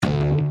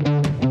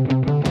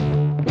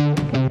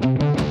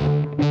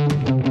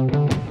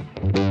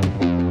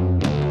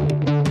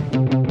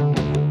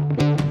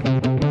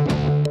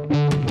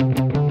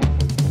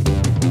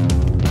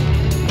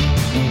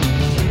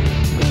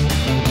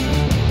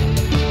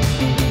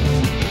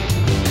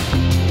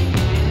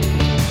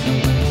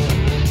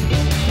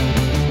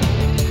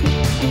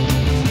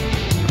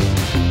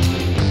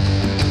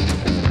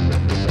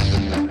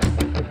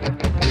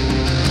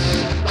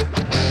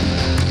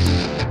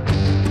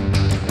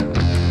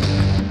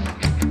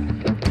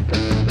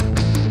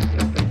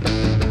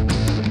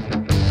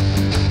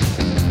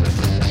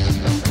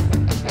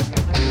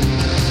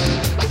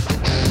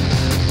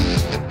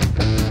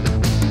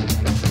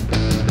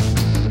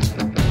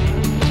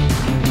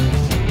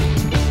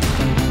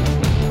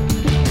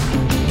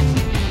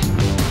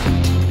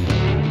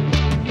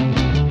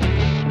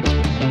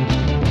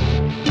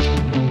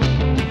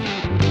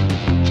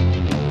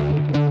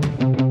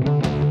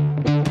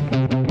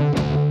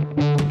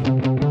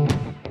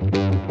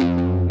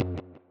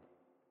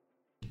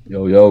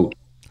Yo, yo.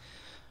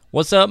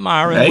 What's up,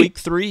 Myron? Hey. Week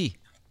 3.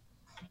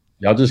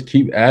 Y'all just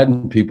keep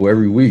adding people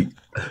every week.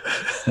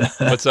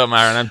 What's up,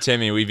 Myron? I'm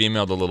Timmy. We've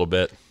emailed a little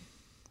bit.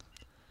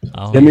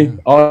 Oh, Timmy? yeah.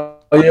 Oh,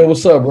 yeah,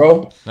 what's up,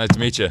 bro? Nice to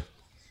meet you.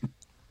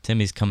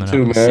 Timmy's coming You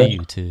too, up to man. see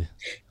you, too.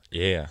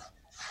 Yeah.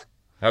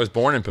 I was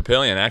born in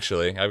Papillion,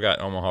 actually. I've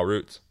got Omaha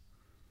roots.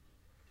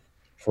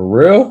 For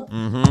real?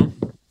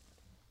 Mm-hmm.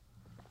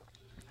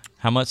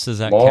 How much does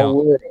that Small count?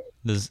 world.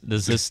 Does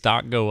this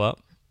stock go up?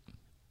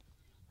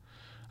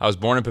 I was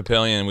born in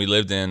Papillion. We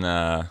lived in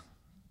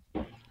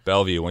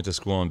Bellevue. Went to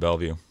school in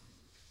Bellevue.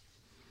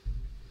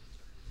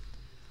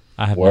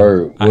 I have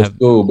Word. I What have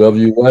school?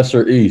 Bellevue West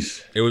or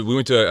East? We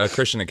went to a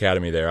Christian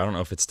academy there. I don't know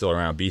if it's still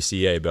around.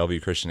 BCA, Bellevue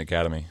Christian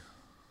Academy.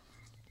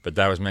 But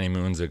that was many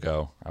moons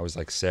ago. I was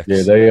like 6.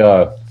 Yeah, they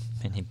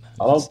many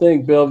I don't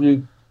think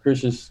Bellevue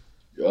Christians.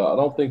 I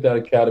don't think that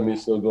academy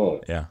is still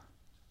going. Yeah.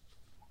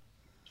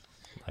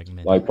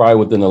 Like probably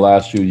within the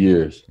last few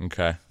years.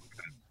 Okay.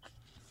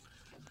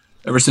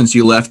 Ever since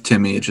you left,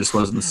 Timmy, it just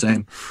wasn't the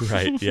same.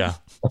 Right, yeah.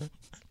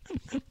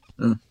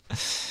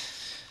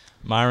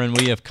 Myron,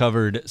 we have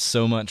covered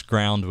so much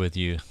ground with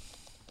you.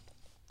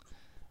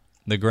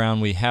 The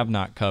ground we have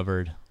not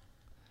covered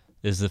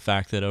is the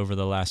fact that over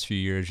the last few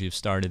years you've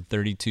started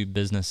 32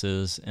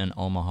 businesses in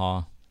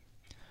Omaha.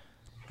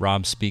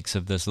 Rob speaks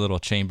of this little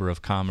chamber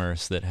of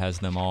commerce that has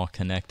them all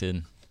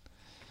connected.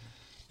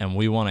 And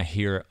we want to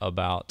hear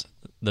about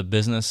the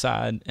business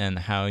side and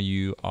how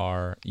you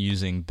are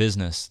using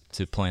business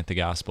to plant the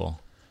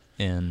gospel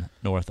in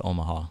North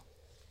Omaha.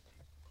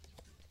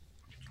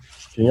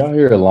 Can y'all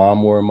hear a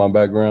lawnmower in my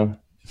background?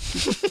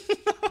 Is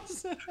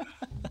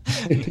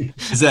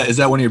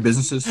that one of your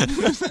businesses?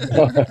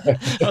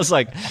 I was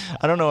like,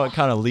 I don't know what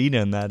kind of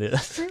lead-in that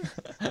is.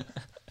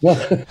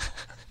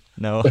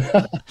 No.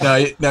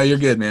 No, you're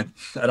good, man.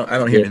 I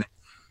don't hear anything.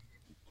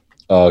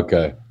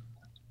 Okay.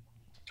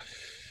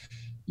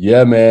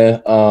 Yeah,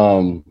 man.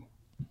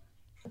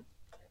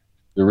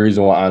 The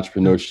reason why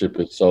entrepreneurship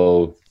is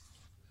so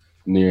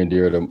near and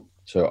dear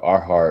to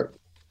our heart,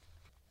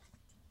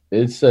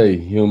 it's a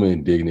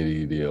human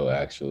dignity deal,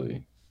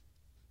 actually.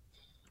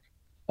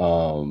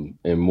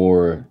 And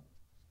more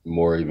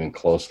even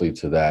closely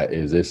to that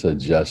is it's a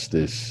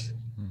justice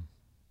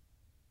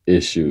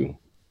issue.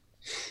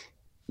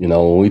 You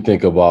know, when we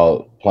think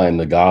about planting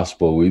the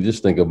gospel, we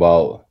just think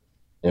about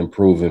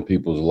improving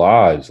people's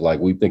lives. Like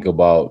we think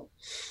about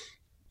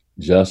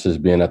justice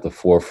being at the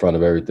forefront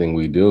of everything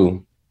we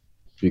do,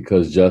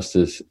 because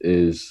justice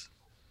is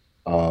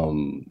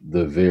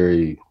the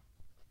very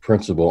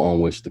principle on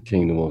which the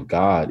kingdom of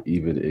God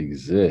even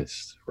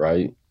exists,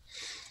 right?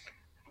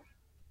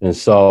 And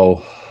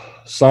so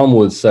some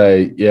would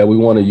say, yeah, we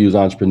want to use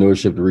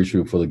entrepreneurship to reach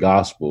people for the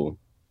gospel.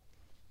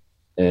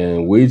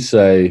 And we'd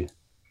say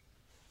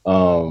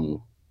we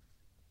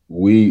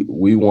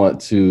want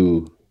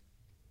to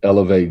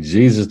elevate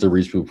Jesus to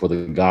reach people for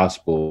the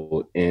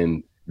gospel,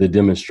 and the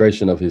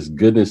demonstration of his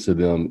goodness to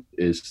them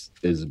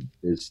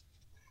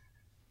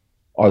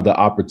are the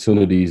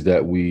opportunities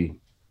that we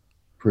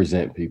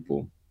present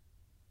people.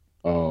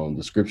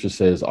 The scripture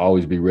says,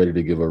 always be ready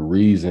to give a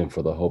reason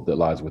for the hope that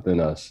lies within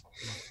us.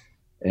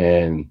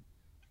 And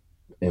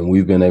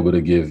we've been able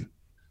to give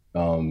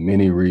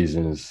many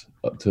reasons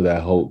to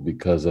that hope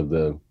because of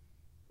the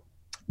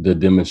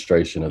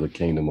demonstration of the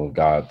kingdom of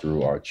God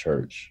through our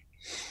church.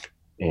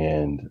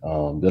 And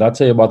did I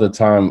tell you about the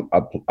time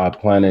I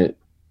planted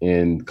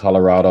in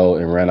Colorado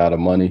and ran out of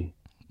money?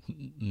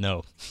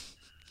 No.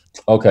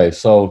 Okay,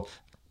 so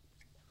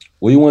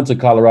we went to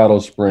Colorado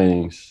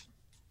Springs.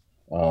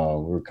 We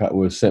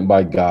were sent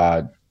by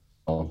God.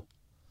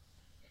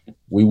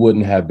 We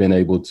wouldn't have been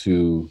able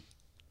to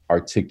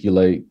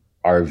articulate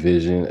our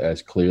vision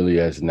as clearly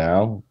as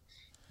now,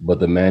 but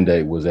the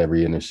mandate was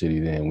every inner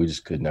city then. We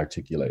just couldn't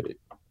articulate it.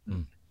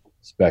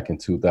 It's back in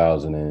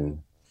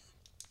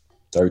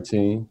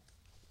 2013.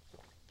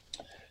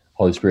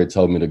 Holy Spirit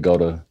told me to go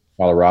to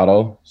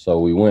Colorado, so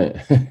we went.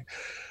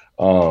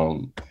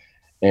 And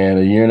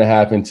a year and a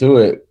half into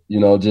it, you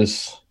know,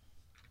 just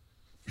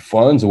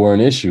funds were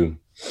an issue.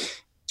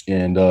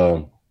 And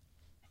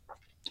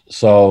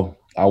so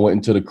I went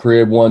into the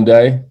crib one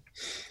day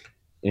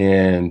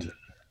and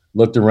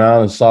looked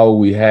around and saw what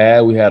we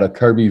had. We had a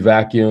Kirby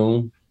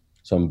vacuum,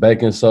 some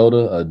baking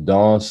soda, a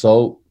Dawn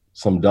soap,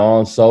 some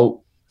Dawn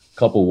soap, a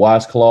couple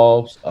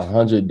washcloths,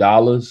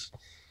 $100,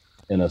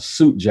 and a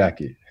suit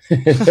jacket.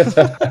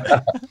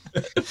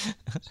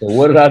 So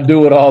what did I do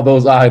with all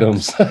those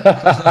items?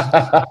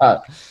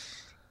 I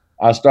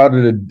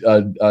started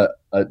a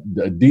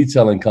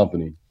detailing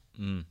company,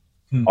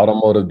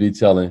 automotive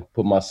detailing,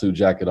 put my suit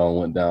jacket on,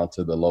 went down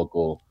to the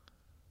local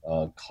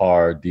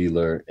car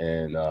dealer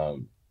and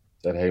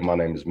said, hey, my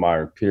name is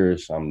Myron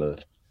Pierce. I'm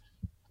the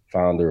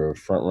founder of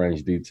Front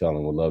Range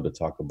Detailing. Would love to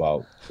talk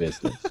about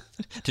business.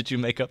 Did you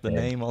make up the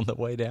name on the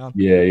way down?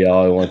 Yeah,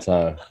 all at one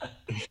time.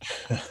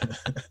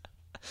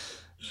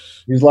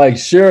 He's like,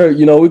 sure,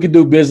 you know, we could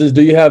do business.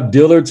 Do you have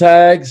dealer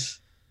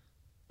tags?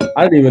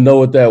 I didn't even know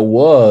what that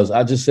was.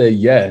 I just said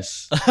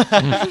yes.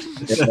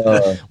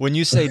 When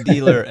you say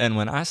dealer and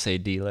when I say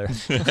dealer.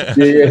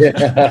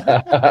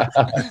 Yeah.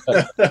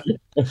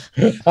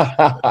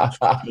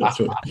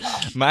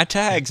 My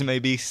tags may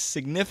be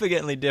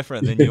significantly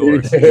different than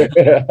yours.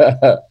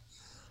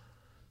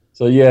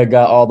 So yeah,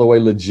 got all the way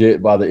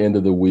legit by the end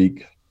of the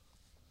week.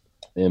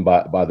 And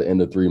by the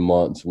end of 3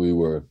 months, we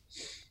were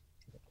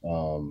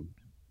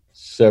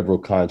several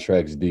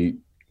contracts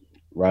deep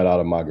right out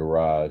of my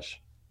garage.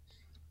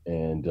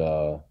 And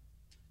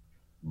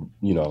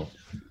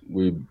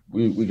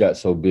we got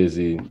so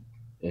busy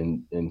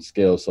and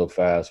scaled so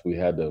fast, we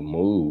had to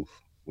move.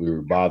 We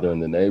were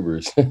bothering the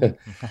neighbors.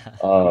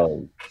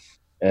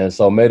 And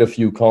so made a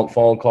few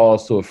phone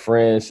calls to a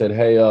friend, said,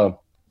 hey,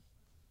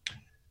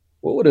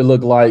 what would it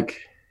look like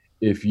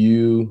if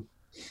you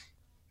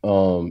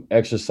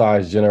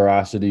exercise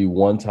generosity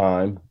one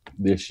time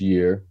this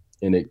year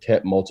and it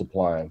kept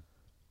multiplying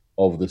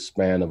over the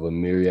span of a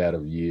myriad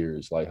of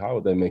years? Like, how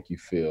would that make you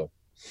feel?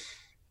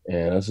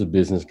 And that's a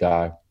business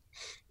guy.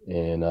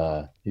 And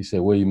he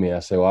said, what do you mean? I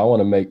said, well,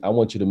 I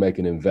want you to make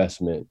an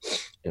investment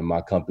in my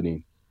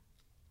company.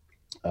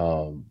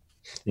 And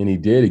he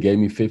did. He gave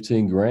me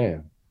 15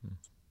 grand.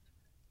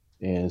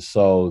 And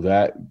so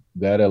that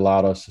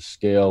allowed us to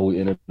scale. We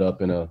ended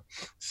up in a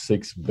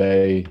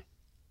 6-bay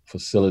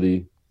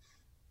facility,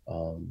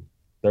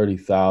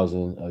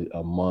 30,000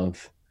 a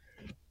month,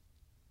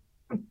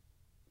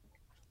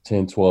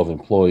 10, 12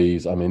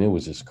 employees. I mean, it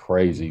was just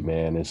crazy,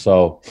 man. And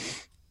so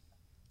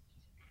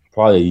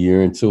probably a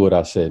year into it,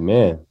 I said,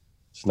 man,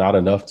 it's not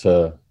enough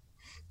to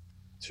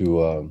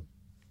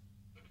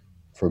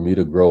for me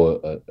to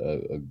grow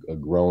a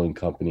growing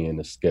company and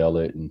to scale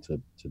it and to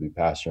be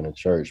pastoring a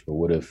church. But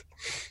what if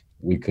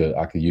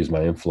I could use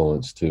my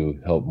influence to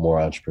help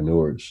more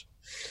entrepreneurs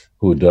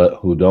who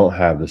don't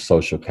have the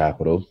social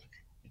capital,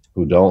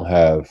 who don't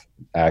have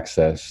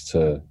access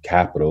to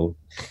capital,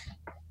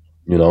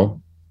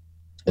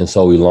 And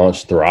so we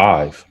launched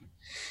Thrive,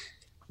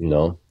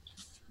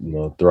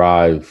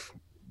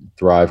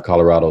 Thrive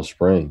Colorado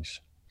Springs.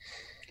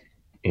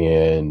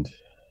 And,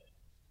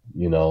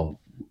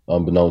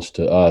 unbeknownst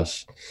to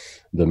us,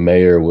 the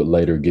mayor would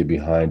later get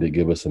behind it,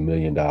 give us $1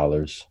 million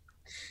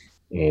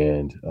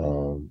and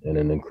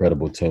an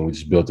incredible team. We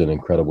just built an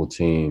incredible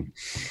team,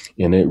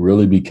 and it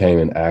really became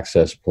an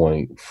access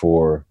point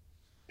for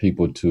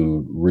people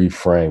to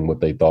reframe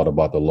what they thought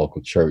about the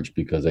local church,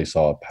 because they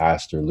saw a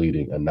pastor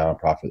leading a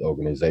nonprofit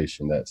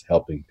organization that's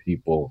helping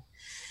people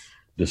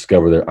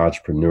discover their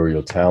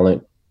entrepreneurial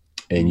talent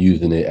and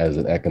using it as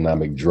an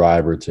economic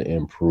driver to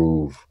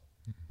improve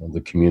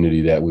the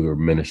community that we were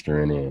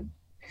ministering in.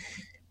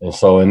 And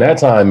so in that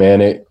time, man,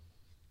 it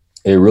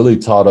really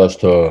taught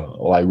us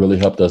really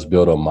helped us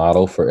build a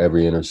model for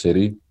every inner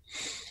city.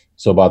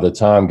 So by the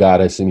time God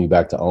had sent me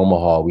back to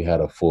Omaha, we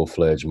had a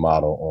full-fledged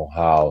model on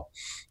how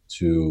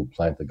to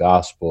plant the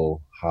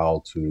gospel,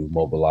 how to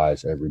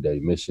mobilize everyday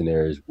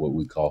missionaries, what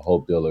we call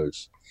hope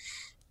dealers,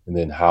 and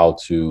then how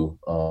to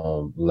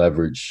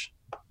leverage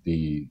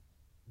the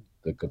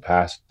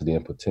capacity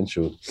and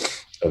potential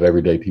of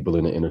everyday people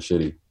in the inner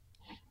city.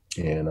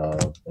 And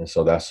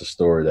so that's the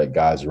story that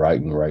God's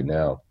writing right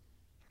now.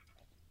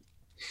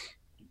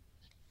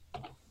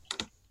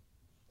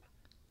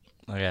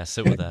 I gotta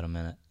sit with that a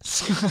minute.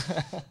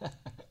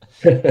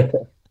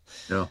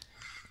 Yeah.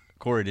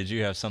 Corey, did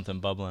you have something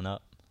bubbling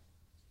up?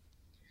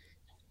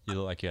 You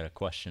look like you had a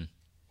question.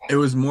 It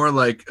was more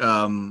like,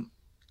 I don't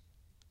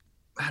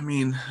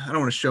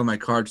want to show my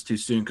cards too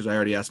soon because I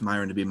already asked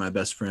Myron to be my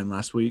best friend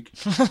last week.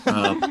 But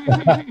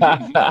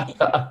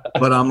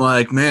I'm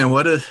like, man,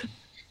 what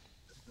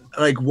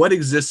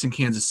exists in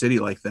Kansas City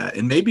like that?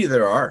 And maybe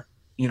there are,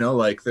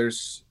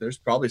 there's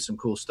probably some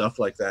cool stuff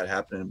like that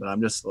happening. But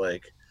I'm just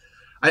like,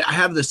 I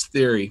have this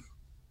theory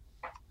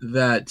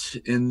that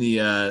in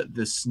the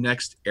this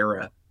next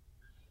era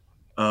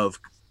of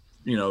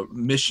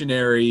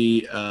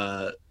missionary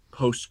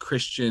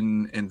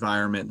post-Christian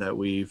environment that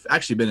we've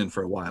actually been in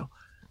for a while,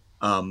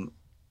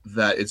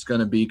 that it's going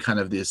to be kind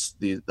of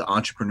the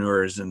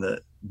entrepreneurs and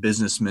the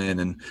businessmen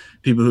and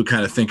people who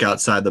kind of think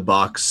outside the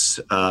box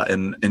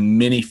and in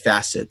many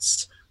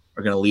facets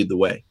are going to lead the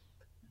way,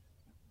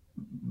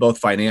 both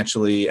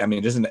financially. I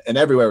mean, just in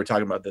every way we're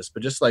talking about this,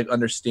 but just like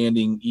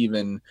understanding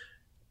even,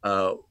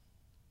 I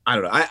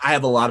don't know. I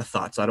have a lot of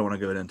thoughts. I don't want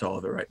to go into all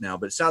of it right now,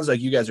 but it sounds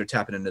like you guys are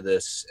tapping into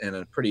this in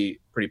a pretty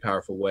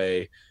powerful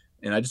way.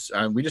 And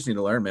we just need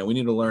to learn, man. We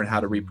need to learn how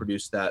to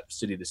reproduce that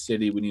city to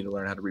city. We need to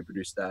learn how to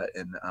reproduce that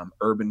in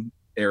urban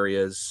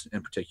areas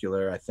in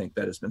particular. I think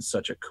that has been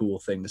such a cool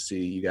thing to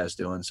see you guys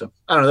doing. So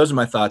I don't know. Those are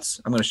my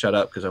thoughts. I'm going to shut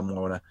up because I'm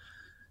going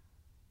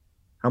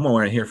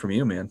to hear from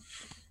you, man.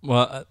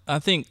 Well, I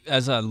think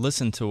as I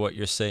listen to what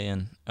you're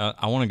saying,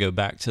 I want to go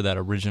back to that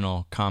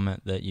original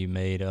comment that you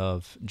made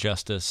of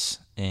justice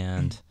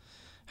and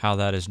how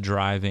that is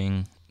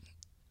driving,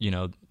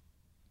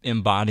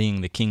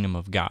 embodying the kingdom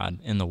of God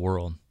in the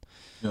world.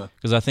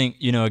 Because I think,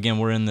 again,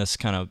 we're in this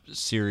kind of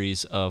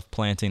series of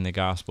planting the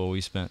gospel.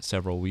 We spent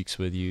several weeks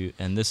with you,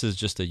 and this is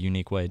just a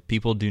unique way.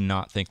 People do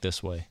not think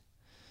this way.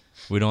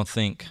 We don't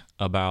think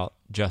about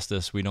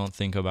justice. We don't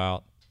think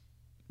about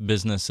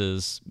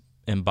businesses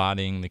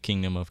embodying the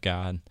kingdom of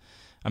God.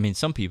 I mean,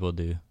 some people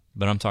do,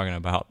 but I'm talking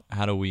about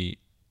how do we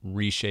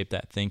reshape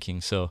that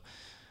thinking. So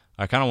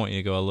I kind of want you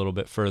to go a little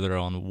bit further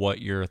on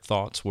what your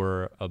thoughts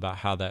were about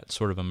how that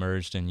sort of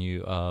emerged in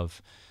you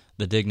of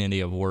the dignity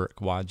of work,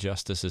 why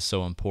justice is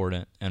so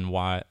important, and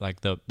why,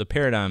 like, the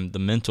paradigm, the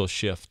mental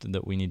shift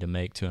that we need to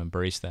make to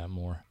embrace that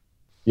more.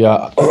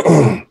 Yeah,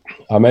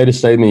 I made a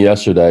statement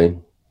yesterday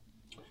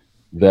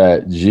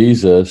that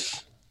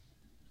Jesus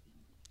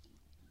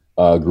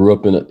grew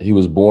up he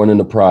was born in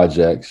the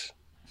projects,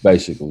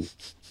 basically.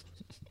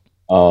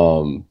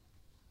 The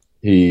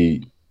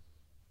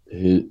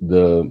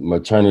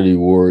maternity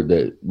ward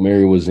that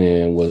Mary was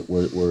in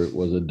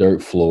was a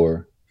dirt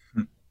floor.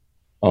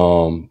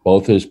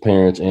 Both his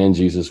parents and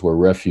Jesus were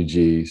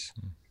refugees,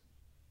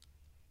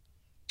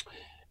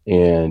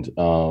 and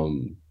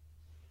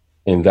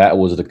that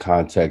was the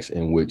context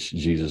in which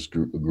Jesus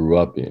grew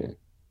up in.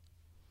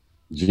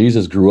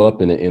 Jesus grew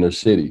up in the inner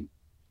city.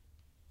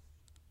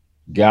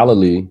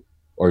 Galilee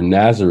or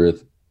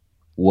Nazareth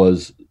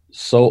was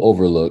so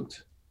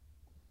overlooked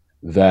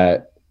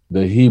that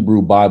the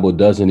Hebrew Bible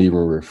doesn't even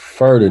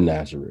refer to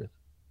Nazareth.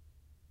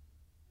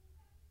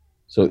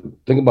 So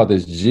think about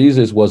this.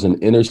 Jesus was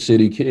an inner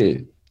city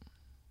kid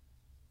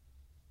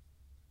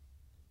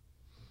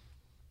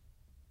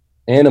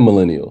and a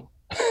millennial.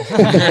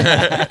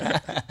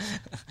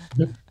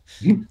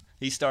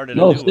 He started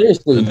no,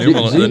 seriously.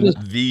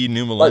 The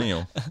new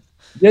millennial.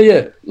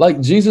 Like, like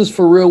Jesus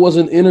for real was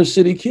an inner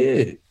city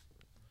kid,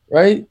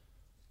 right?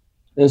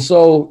 And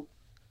so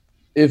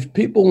if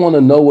people want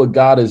to know what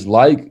God is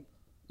like,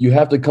 you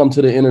have to come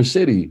to the inner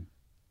city.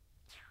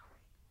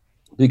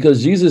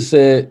 Because Jesus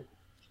said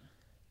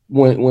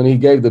when he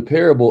gave the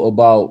parable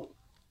about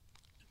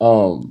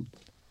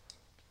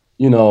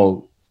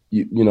you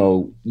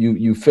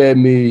fed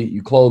me,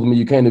 you clothed me,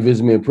 you came to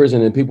visit me in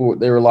prison, and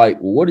they were like,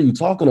 well, what are you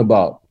talking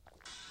about?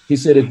 He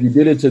said, if you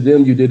did it to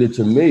them, you did it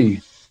to me.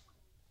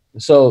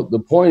 So the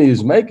point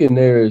he's making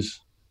there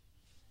is,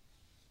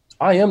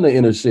 I am the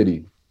inner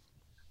city.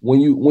 When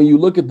you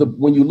look at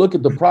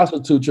the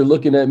prostitute, you're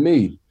looking at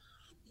me.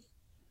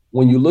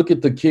 When you look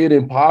at the kid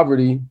in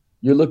poverty,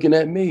 you're looking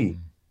at me.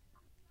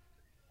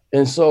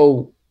 And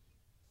so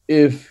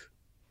if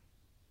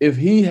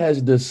he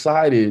has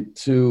decided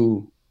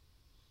to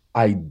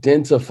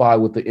identify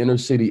with the inner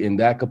city in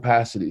that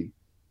capacity,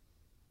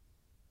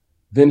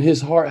 then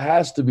his heart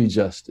has to be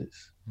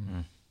justice.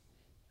 Mm-hmm.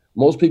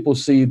 Most people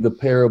see the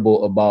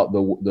parable about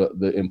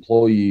the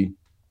employer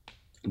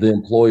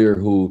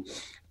who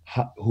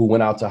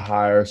went out to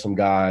hire some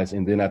guys,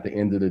 and then at the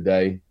end of the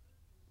day,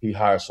 he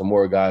hired some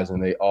more guys,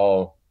 and they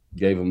all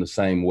gave him the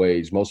same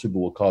wage. Most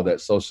people will call that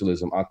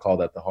socialism. I call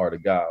that the heart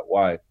of God.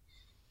 Why?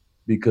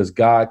 Because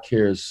God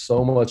cares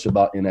so much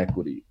about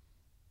inequity.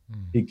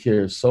 He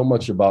cares so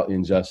much about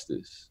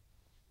injustice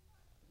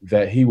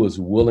that he was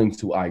willing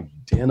to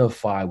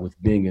identify with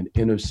being an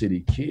inner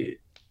city kid.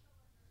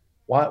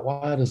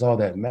 Why does all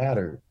that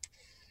matter?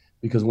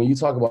 Because when you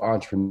talk about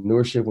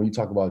entrepreneurship, when you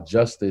talk about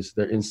justice,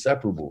 they're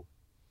inseparable.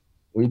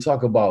 When you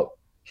talk about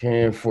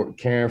caring for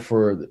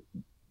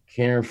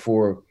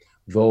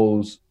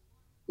those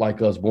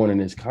like us born in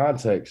this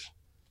context,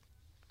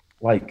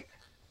 like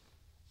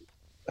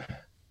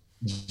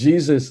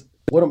Jesus,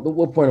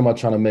 what point am I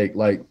trying to make?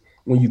 Like,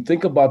 when you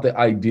think about the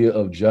idea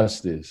of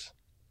justice,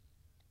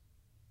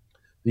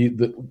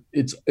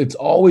 it's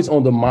always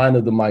on the mind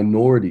of the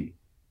minority.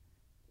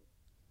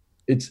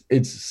 It's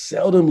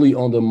seldomly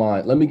on the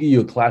mind. Let me give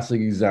you a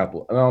classic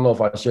example. I don't know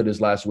if I shared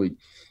this last week.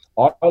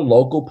 Our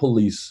local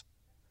police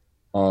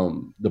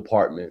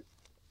department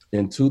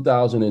in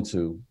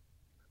 2002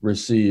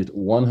 received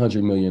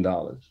 $100 million.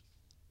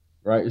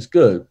 Right? It's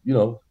good,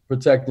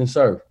 protect and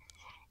serve.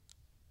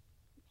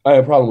 I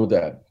have a problem with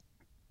that.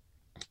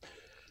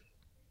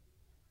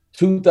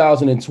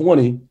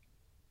 2020,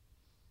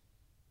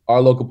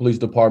 our local police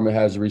department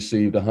has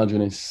received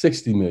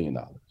 $160 million.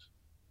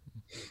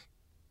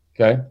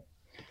 Okay.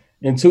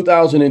 In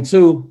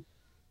 2002,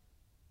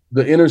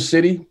 the inner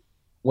city,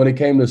 when it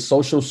came to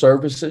social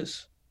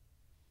services,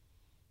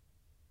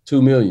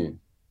 $2 million.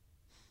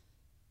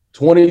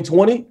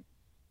 2020,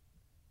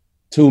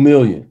 $2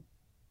 million.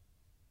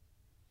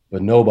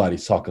 But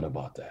nobody's talking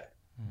about that.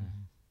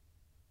 Mm-hmm.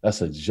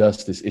 That's a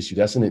justice issue.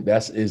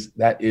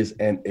 That is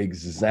an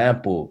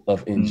example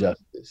of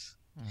injustice.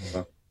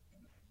 Mm-hmm.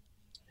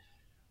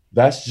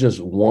 That's just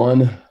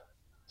one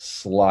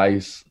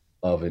slice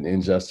of an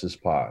injustice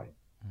pie.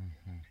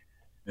 Mm-hmm.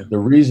 Yeah. The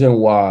reason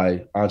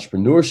why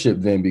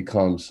entrepreneurship then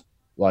becomes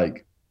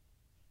like,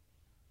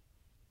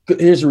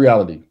 here's the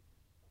reality.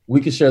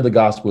 We can share the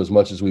gospel as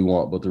much as we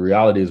want, but the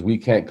reality is we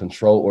can't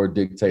control or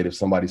dictate if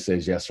somebody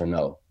says yes or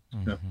no.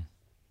 Mm-hmm.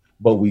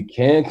 But we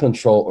can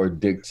control or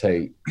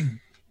dictate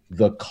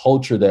the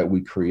culture that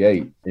we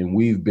create. And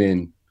we've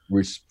been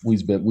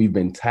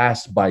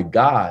tasked by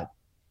God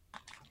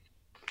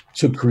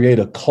to create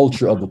a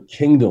culture of the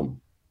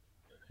kingdom.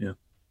 Yeah.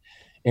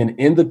 And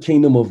in the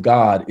kingdom of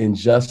God,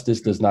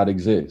 injustice does not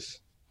exist.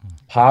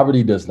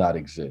 Poverty does not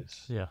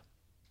exist. Yeah.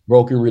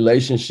 Broken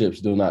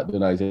relationships do not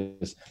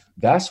exist.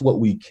 That's what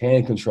we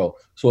can control.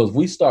 So if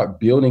we start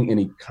building an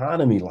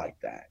economy like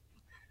that,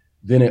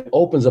 then it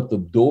opens up the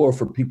door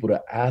for people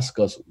to ask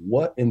us,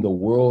 what in the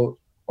world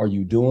are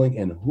you doing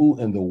and who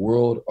in the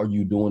world are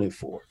you doing it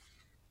for?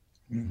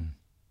 Mm.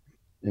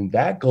 And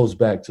that goes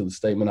back to the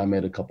statement I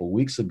made a couple of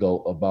weeks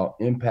ago about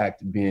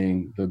impact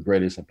being the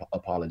greatest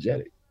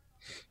apologetic.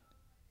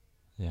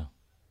 Yeah.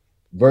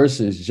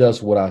 Versus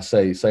just what I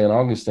say. St.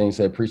 Augustine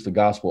said, preach the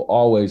gospel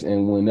always,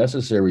 and when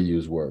necessary,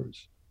 use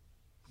words.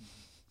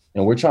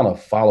 And we're trying to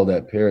follow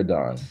that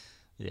paradigm.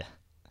 Yeah.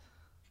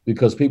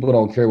 Because people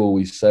don't care what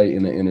we say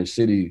in the inner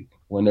city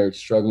when they're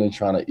struggling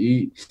trying to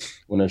eat,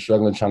 when they're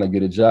struggling trying to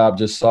get a job.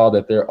 Just saw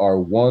that there are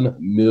 1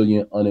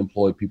 million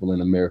unemployed people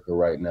in America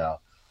right now.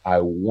 I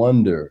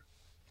wonder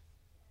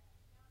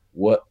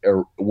what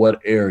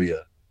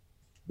area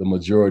the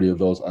majority of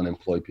those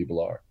unemployed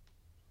people are.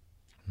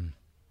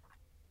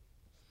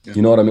 Yeah.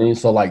 You know what I mean?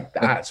 So like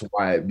that's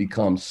why it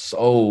becomes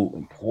so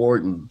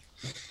important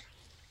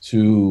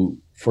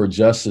for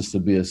justice to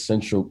be a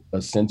centerpiece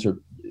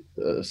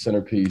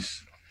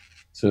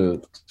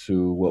to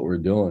what we're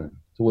doing,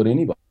 to what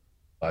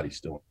anybody's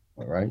doing,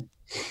 right?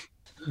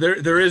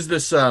 There is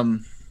this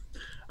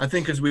I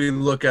think as we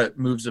look at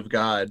moves of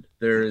God,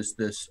 there is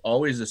this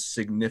always a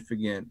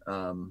significant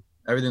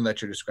everything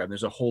that you're describing.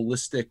 There's a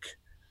holistic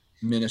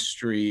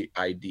ministry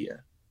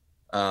idea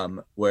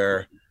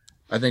where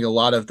I think a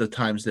lot of the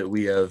times that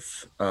we have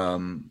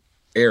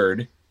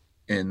erred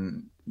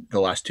in the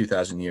last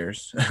 2,000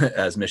 years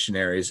as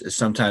missionaries is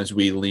sometimes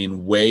we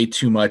lean way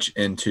too much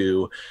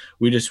into,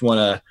 we just want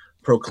to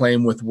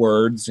proclaim with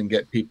words and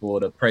get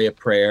people to pray a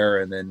prayer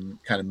and then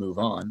kind of move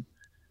on.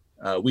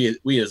 We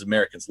as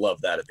Americans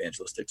love that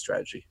evangelistic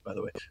strategy, by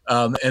the way.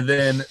 And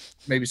then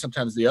maybe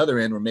sometimes the other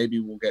end, where maybe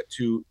we'll get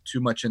too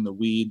much in the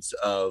weeds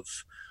of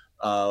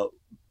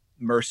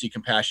mercy,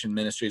 compassion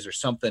ministries or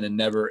something, and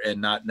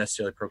not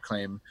necessarily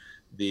proclaim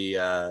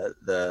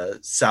the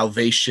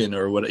salvation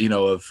or what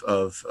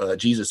of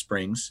Jesus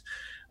brings.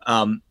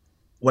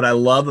 What I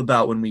love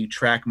about when we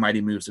track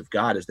mighty moves of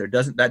God is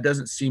that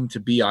doesn't seem to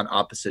be on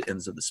opposite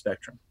ends of the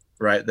spectrum.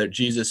 Right, that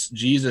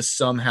Jesus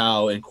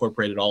somehow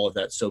incorporated all of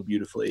that so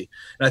beautifully.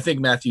 And I think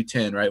Matthew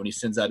 10, right, when he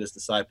sends out his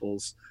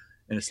disciples,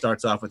 and it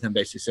starts off with him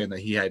basically saying that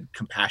he had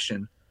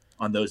compassion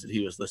on those that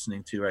he was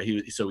listening to,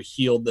 right? So he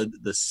healed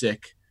the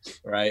sick,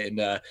 right, and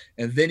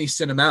then he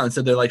sent them out and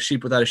said they're like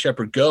sheep without a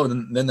shepherd. Go,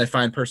 and then they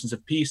find persons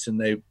of peace and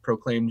they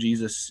proclaim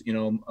Jesus,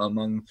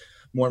 among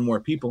more and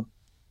more people.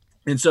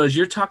 And so as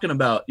you're talking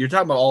about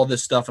all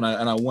this stuff, and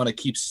I want to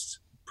keep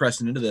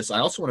pressing into this. I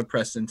also want to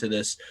press into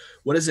this.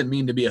 What does it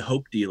mean to be a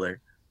hope dealer?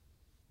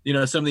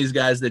 Some of these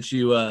guys that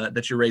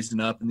you're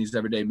raising up and these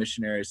everyday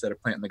missionaries that are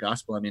planting the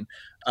gospel. I mean,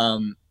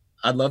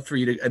 I'd love for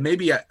you to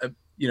maybe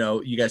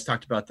you guys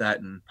talked about that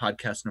in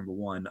podcast number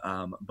 1.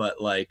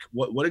 But like,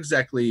 what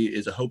exactly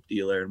is a hope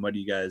dealer, and what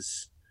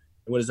does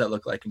that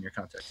look like in your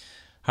context?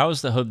 How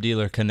is the hope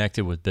dealer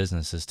connected with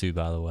businesses too,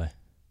 by the way?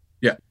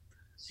 Yeah.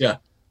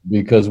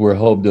 Because we're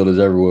hope dealers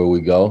everywhere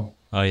we go.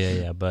 Oh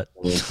yeah, but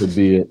to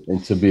be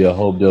a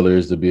hope dealer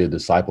is to be a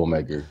disciple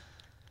maker.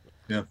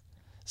 Yeah.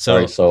 So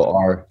right, so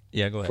go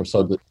ahead.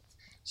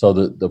 So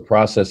the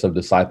process of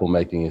disciple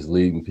making is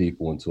leading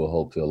people into a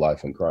hope-filled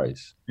life in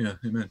Christ. Yeah,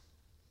 amen.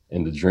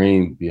 And the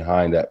dream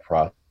behind that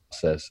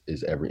process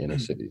is every inner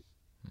city.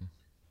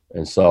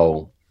 And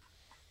so,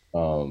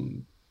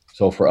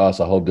 so for us,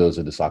 a hope dealer is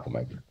a disciple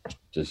maker.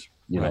 Just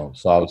Right.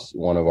 So I was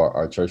one of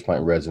our church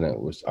plant resident.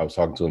 I was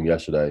talking to him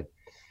yesterday,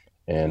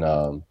 and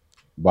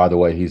by the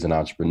way, he's an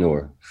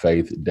entrepreneur.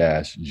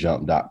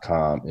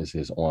 Faith-jump.com is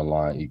his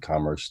online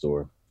e-commerce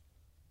store.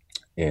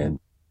 And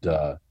he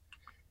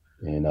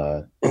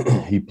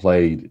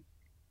played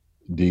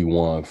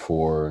D1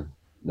 for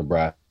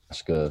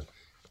Nebraska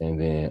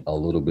and then a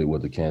little bit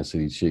with the Kansas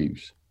City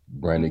Chiefs.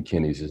 Brandon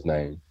Kenny's his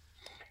name.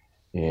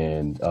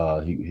 And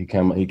he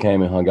came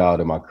and hung out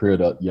at my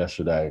crib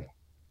yesterday.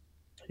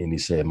 And he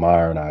said,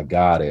 Myron, I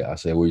got it. I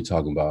said, what are you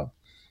talking about?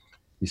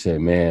 He said,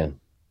 man,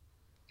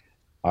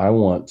 I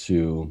want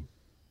to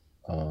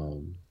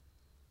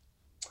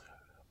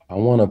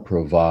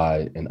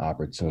provide an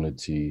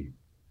opportunity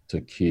to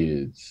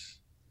kids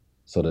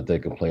so that they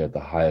can play at the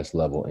highest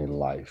level in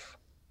life.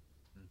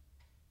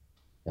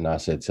 And I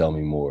said, tell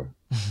me more.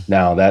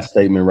 Now that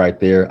statement right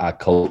there, I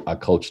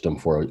coached them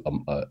for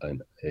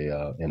an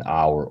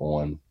hour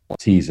on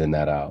teasing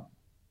that out.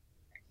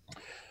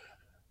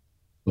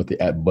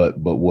 But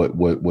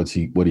what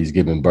he's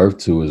giving birth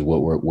to is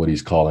what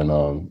he's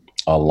calling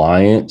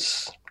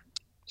alliance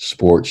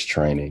sports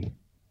training.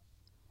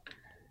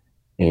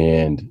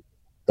 And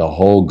the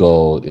whole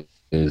goal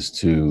is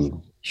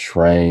to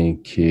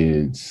train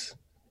kids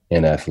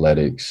in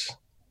athletics,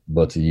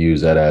 but to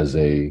use that as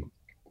a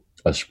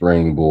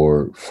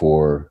springboard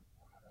for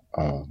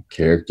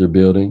character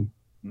building,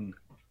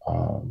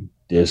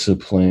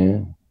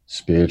 discipline,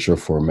 spiritual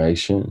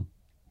formation.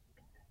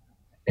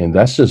 And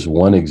that's just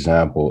one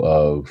example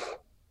of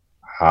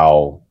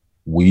how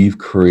we've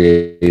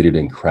created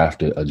and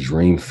crafted a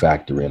dream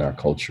factory in our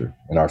culture,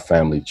 in our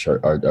family church,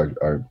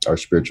 our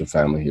spiritual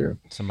family here.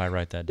 Somebody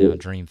write that down.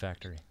 Dream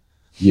Factory.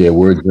 Yeah,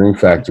 we're a dream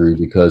factory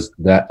because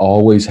that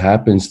always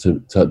happens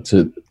to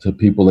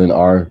people in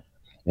our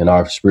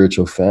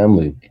spiritual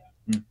family.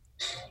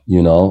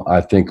 You know,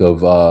 I think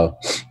of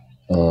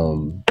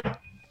um,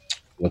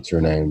 what's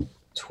her name,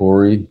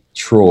 Troy.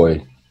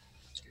 Troy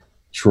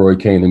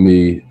came to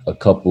me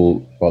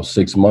about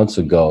 6 months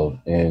ago,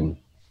 and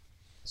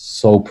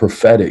so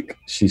prophetic.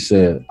 She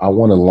said, "I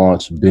want to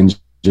launch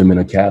Benjamin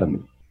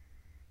Academy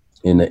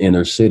in the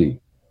inner city,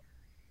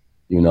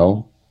 you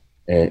know,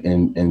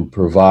 and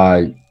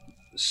provide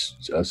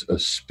a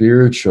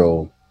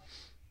spiritual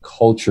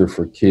culture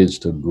for kids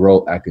to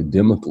grow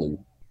academically."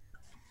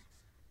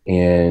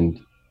 And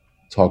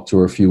talked to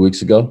her a few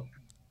weeks ago.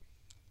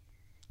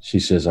 She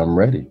says, "I'm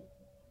ready.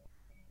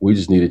 We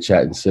just need to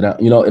chat and sit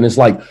down." You know, and it's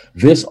like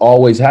this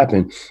always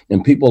happened.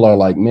 And people are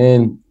like,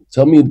 "Man,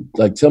 tell me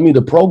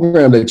the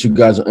program that you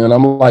guys are," and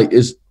I'm like,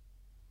 it's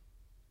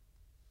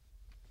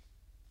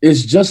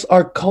just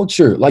our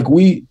culture. Like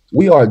we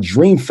are a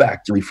dream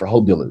factory for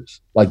hope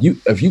dealers. Like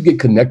if you get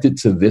connected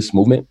to this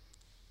movement,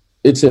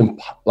 it's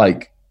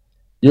like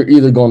you're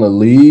either going to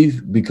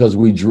leave because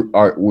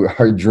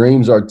our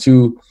dreams are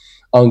too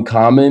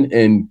uncommon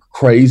and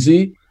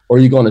crazy, or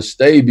you're going to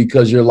stay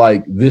because you're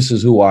like, this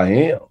is who I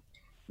am.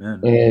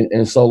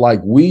 And so like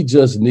we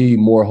just need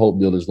more hope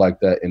builders like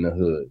that in the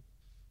hood.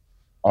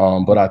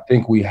 But I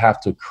think we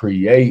have to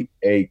create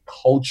a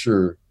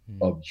culture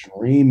of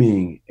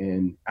dreaming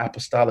and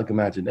apostolic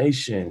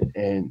imagination,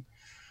 and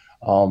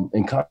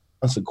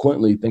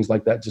consequently things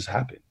like that just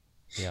happen.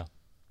 Yeah.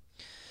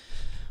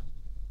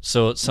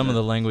 So some of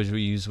the language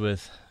we use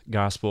with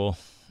gospel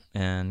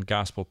and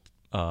gospel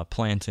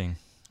planting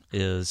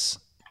is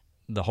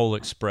the whole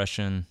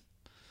expression,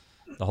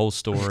 the whole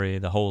story,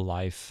 the whole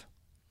life.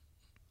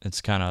 It's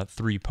kind of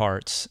 3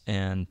 parts.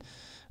 And,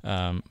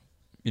 when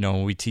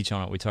we teach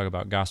on it, we talk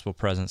about gospel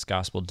presence,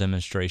 gospel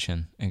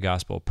demonstration, and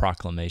gospel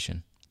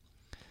proclamation.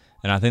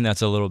 And I think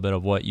that's a little bit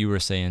of what you were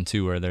saying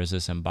too, where there's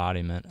this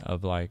embodiment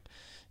of like,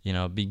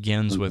 it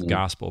begins with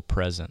gospel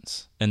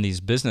presence. And these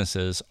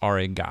businesses are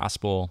a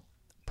gospel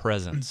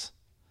presence.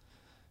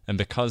 And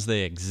because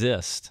they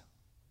exist,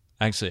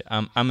 actually,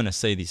 I'm going to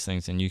say these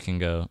things and you can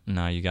go,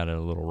 no, you got it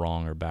a little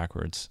wrong or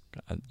backwards.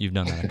 You've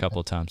done that a couple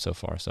of times so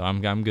far, so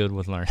I'm good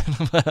with learning.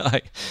 But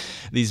like,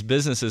 these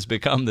businesses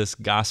become this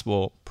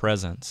gospel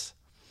presence,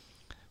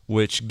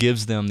 which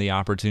gives them the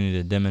opportunity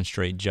to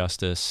demonstrate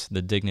justice,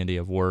 the dignity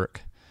of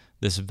work,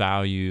 this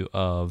value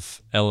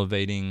of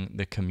elevating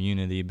the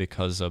community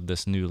because of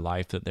this new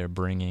life that they're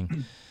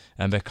bringing,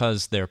 and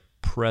because they're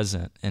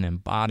present and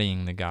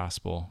embodying the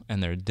gospel,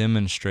 and they're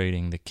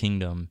demonstrating the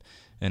kingdom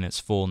in its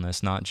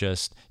fullness. Not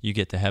just you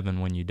get to heaven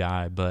when you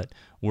die, but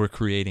we're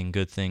creating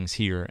good things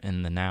here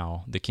in the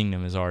now. The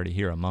kingdom is already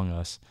here among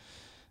us.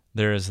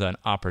 There is an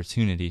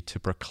opportunity to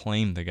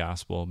proclaim the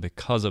gospel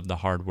because of the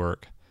hard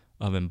work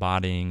of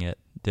embodying it,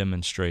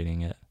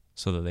 demonstrating it,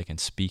 so that they can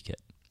speak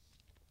it.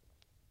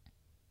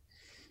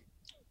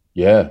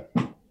 Yeah.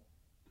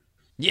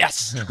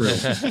 Yes.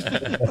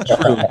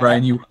 True,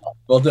 Brian.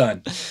 Well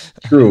done.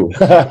 True.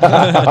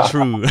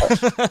 True.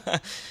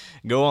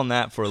 Go on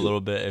that for a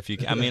little bit if you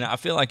can. I mean, I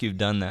feel like you've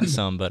done that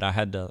some, but I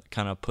had to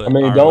kind of put.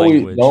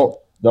 Language.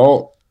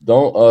 Don't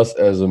us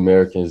as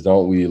Americans,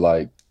 don't we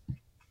love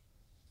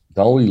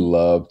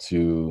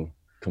to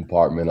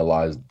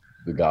compartmentalize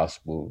the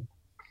gospel?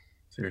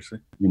 Seriously.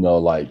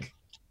 Like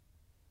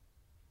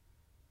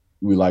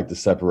we like to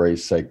separate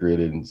sacred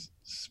and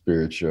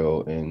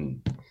spiritual,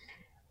 and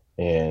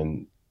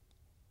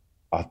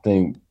I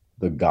think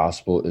the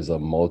gospel is a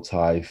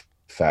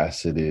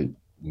multifaceted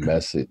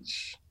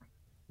message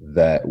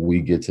that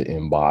we get to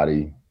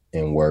embody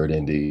in word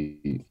and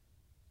deed.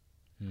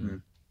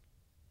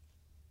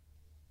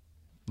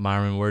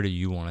 Myron, where do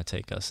you want to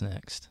take us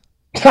next?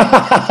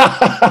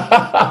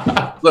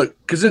 Look,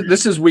 because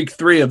this is week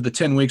 3 of the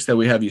 10 weeks that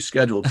we have you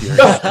scheduled here.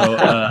 So,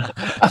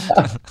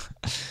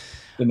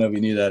 don't know if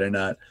you knew that or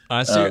not.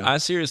 I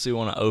seriously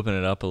want to open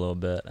it up a little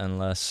bit,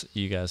 unless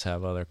you guys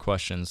have other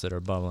questions that are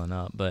bubbling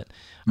up. But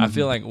I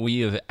feel like we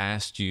have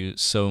asked you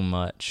so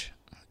much,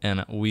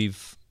 and we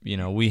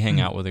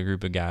hang out with a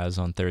group of guys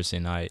on Thursday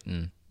night,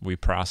 and we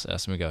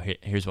process, and we go,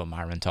 here's what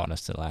Myron taught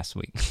us last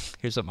week.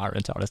 Here's what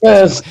Myron taught us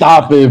this week.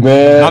 Stop it,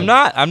 man.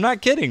 I'm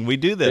not kidding. We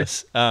do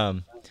this.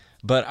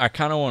 But I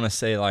kind of want to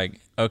say, like,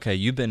 okay,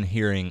 you've been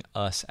hearing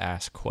us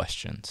ask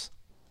questions,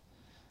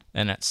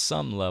 and at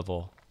some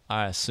level,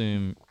 I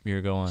assume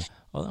you're going,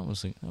 oh, that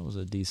was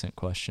a decent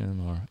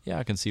question, or yeah,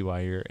 I can see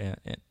why you're,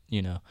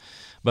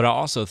 But I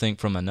also think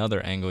from another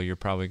angle, you're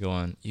probably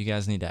going, you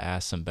guys need to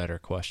ask some better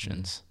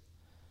questions.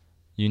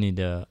 You need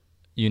to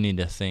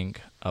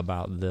think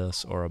about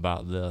this or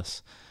about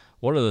this.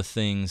 What are the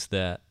things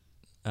that,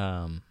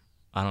 I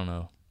don't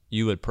know,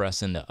 you would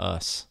press into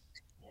us?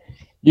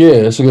 Yeah,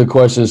 it's a good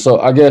question. So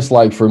I guess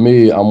like for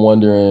me, I'm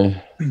wondering,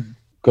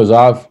 because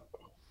I've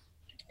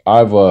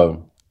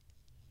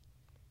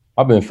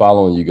I've been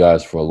following you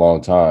guys for a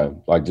long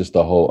time, like just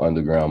the whole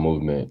underground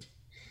movement.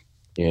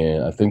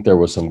 And I think there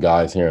were some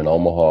guys here in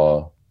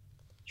Omaha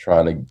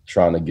trying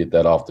to get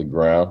that off the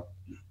ground.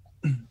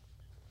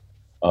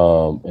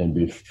 And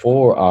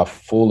before I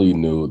fully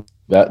knew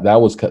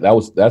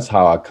that's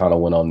how I kind of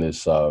went on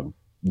this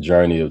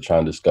journey of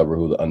trying to discover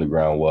who the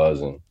underground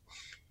was,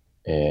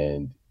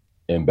 and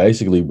and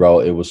basically, bro,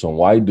 it was some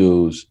white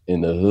dudes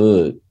in the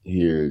hood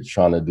here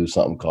trying to do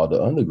something called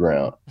the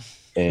underground,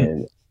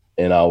 and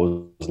I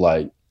was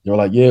like, they were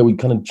like, yeah, we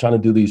kind of trying to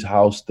do these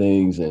house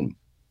things, and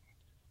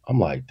I'm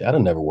like,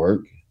 that'll never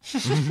work.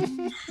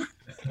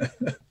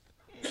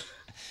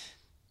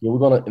 Yeah, we're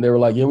gonna. And they were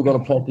like, yeah, we're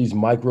gonna plant these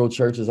micro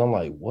churches. I'm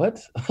like,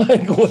 what?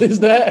 Like, what is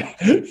that?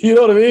 You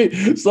know what I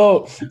mean?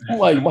 So I'm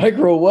like,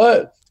 micro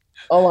what?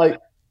 I'm like,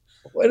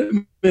 wait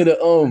a minute.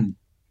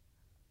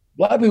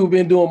 Black people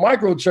been doing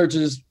micro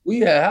churches. We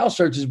had house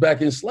churches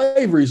back in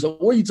slavery. So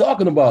what are you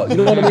talking about? You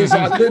know what I mean? So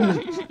I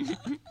couldn't.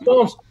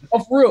 No,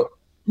 I'm for real.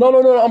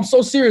 No. I'm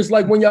so serious.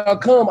 Like when y'all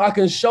come, I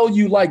can show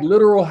you like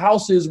literal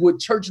houses with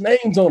church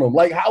names on them,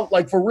 like how,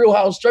 like for real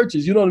house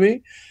churches. You know what I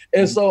mean?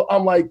 And so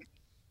I'm like,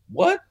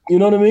 what? You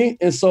know what I mean?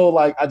 And so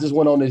like I just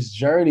went on this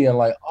journey and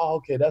like, oh,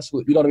 okay, that's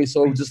what, you know what I mean?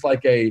 So it was just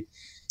like and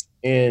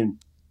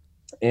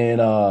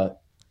and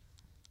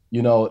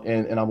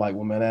and I'm like,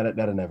 well, man,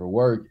 that'll never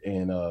work.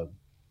 And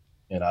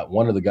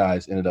one of the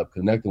guys ended up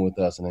connecting with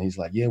us, and then he's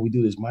like, yeah, we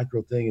do this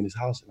micro thing in his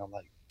house. And I'm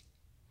like,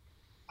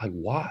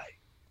 why?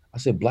 I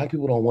said, black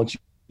people don't want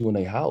you in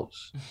their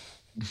house.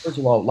 First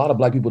of all, a lot of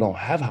black people don't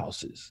have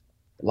houses.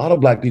 A lot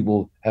of black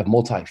people have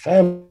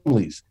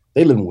multi-families.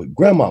 They living with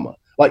grandmama.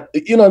 Like,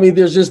 you know what I mean?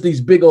 There's just these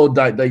big old,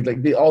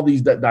 all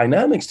these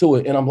dynamics to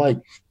it. And I'm like,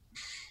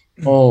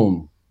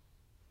 and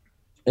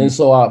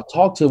so I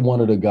talked to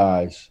one of the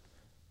guys,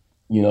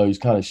 he's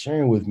kind of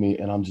sharing with me,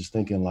 and I'm just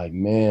thinking like,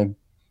 man,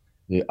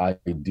 the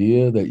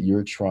idea that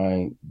you're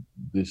trying,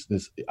 this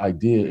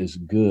idea is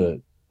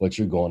good, but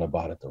you're going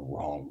about it the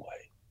wrong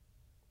way.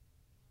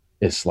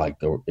 It's like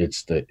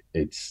it's the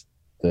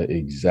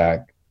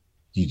exact,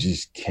 you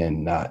just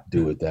cannot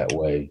do it that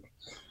way.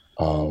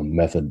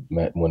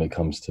 When it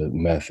comes to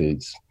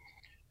methods.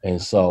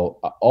 And so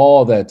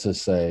all that to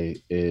say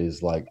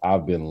is like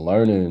I've been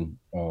learning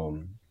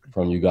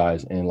from you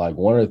guys, and like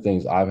one of the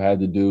things I've had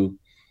to do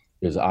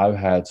is I've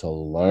had to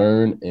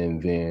learn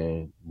and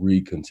then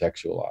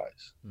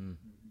recontextualize,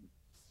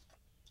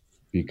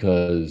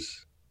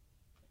 because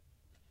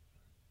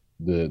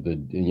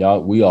and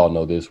y'all, we all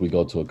know this, we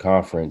go to a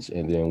conference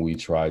and then we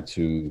try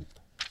to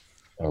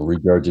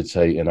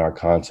regurgitate in our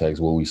context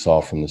what we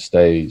saw from the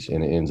stage,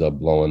 and it ends up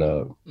blowing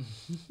up.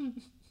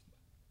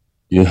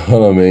 You know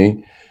what I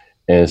mean?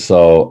 And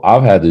so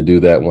I've had to do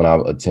that when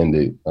I've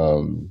attended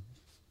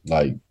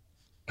like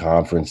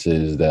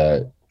conferences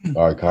that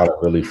are kind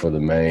of really for the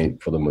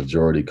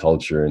majority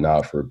culture and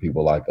not for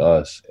people like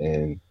us.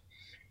 And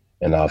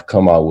I've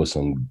come out with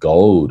some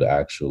gold,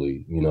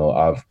 actually.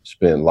 I've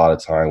spent a lot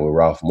of time with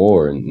Ralph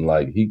Moore, and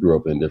like he grew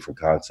up in different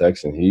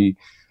contexts and he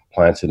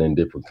planted in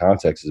different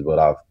contexts, but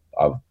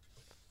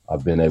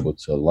I've been able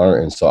to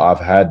learn. And so I've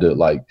had to,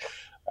 like,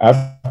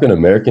 African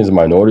Americans and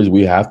minorities,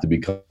 we have to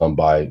become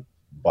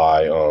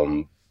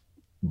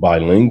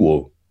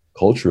bilingual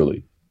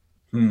culturally.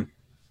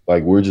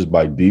 Like we're just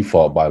by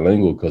default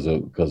bilingual because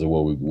of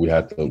what we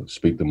have to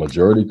speak the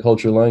majority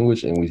culture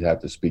language, and we have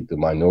to speak the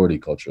minority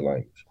culture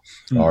language,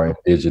 our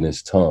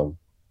indigenous tongue.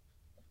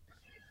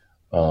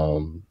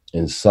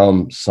 And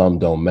some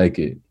don't make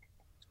it.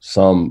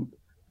 Some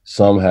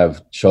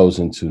have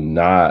chosen to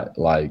not,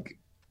 like,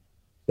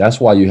 that's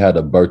why you had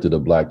the birth of the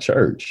Black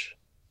church.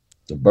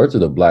 The birth of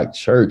the Black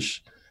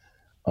church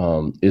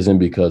isn't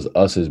because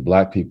us as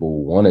Black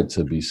people wanted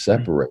to be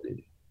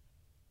separated.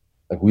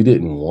 Like we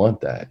didn't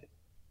want that.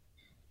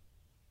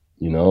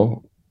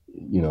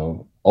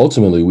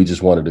 Ultimately we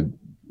just wanted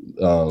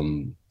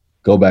to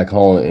go back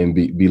home and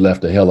be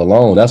left the hell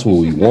alone. That's what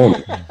we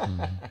wanted.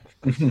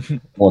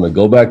 Want to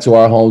go back to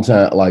our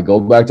hometown, like go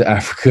back to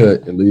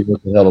Africa and leave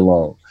us the hell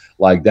alone.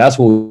 Like that's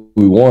what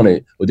we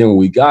wanted. But then when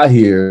we got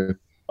here,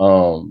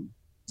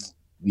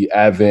 the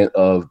advent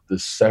of the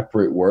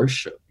separate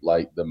worship,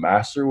 like the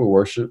master would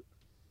worship,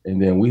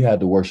 and then we had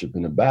to worship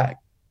in the back.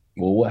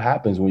 Well, what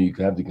happens when you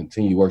have to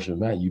continue worshiping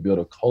back? You build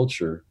a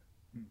culture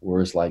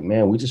where it's like,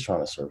 man, we're just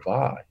trying to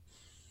survive,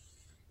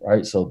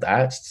 right? So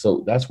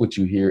that's what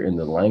you hear in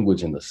the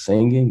language and the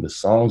singing, the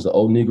songs, the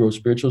old Negro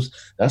spirituals.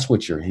 That's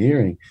what you're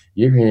hearing.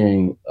 You're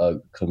hearing a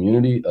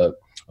community, a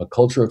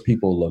culture of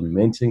people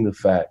lamenting the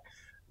fact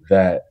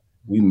that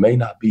we may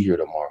not be here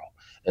tomorrow.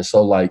 And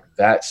so like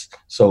that's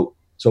so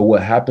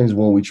what happens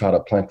when we try to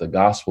plant the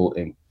gospel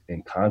in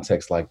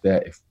context like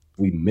that, if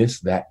we miss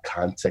that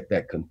context,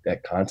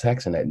 that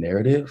context and that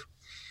narrative,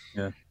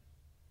 you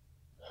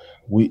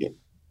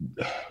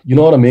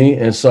know what I mean?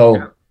 And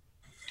so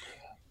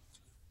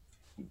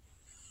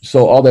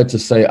all that to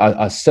say,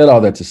 I said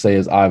all that to say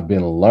is I've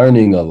been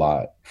learning a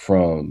lot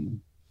from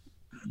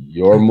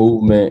your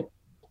movement,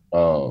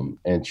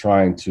 and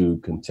trying to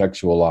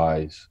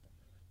contextualize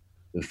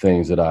the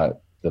things that I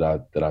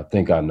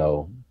think I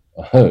know.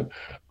 about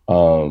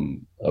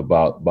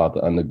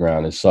the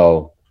underground. And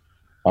so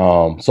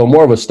so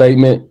more of a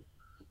statement.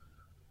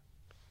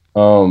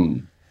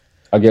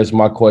 I guess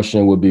my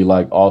question would be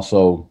like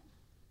also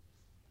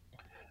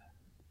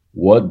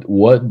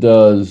what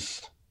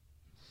does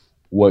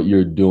what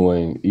you're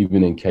doing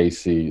even in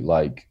KC,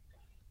 like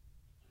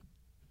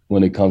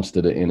when it comes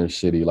to the inner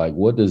city, like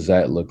what does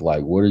that look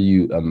like? What are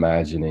you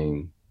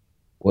imagining?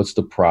 What's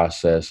the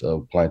process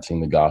of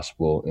planting the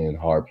gospel in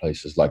hard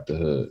places like the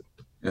hood?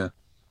 Yeah.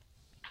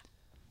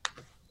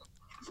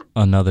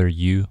 Another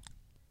you.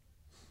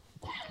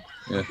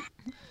 Yeah.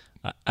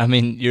 I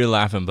mean, you're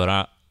laughing,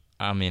 but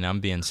I mean, I'm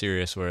being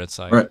serious. Where it's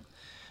like, Right.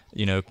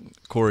 you know,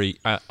 Corey,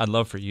 I'd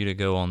love for you to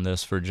go on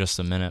this for just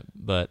a minute,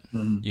 but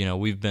you know,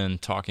 we've been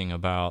talking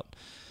about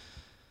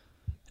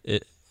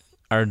it.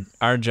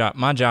 Our job,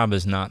 my job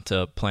is not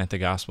to plant the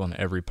gospel in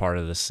every part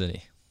of the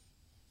city.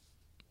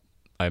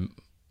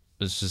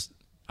 It's just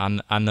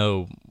I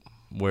know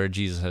where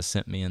Jesus has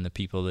sent me and the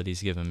people that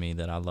he's given me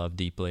that I love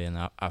deeply and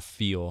I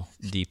feel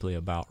deeply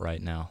about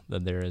right now,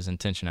 that there is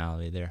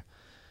intentionality there.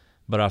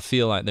 But I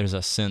feel like there's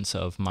a sense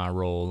of my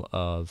role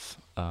of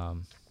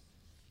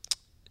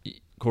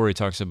Corey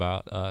talks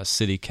about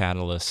city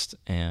catalyst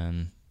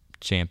and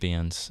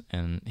champions,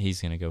 and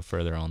he's going to go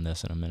further on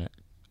this in a minute,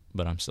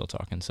 but I'm still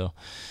talking. So,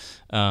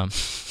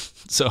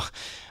 so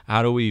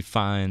how do we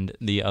find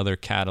the other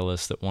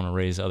catalysts that want to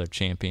raise other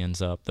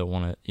champions up, that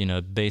want to, you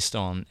know, based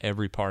on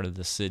every part of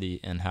the city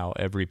and how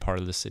every part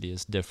of the city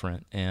is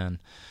different, and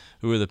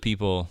who are the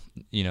people,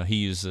 you know, he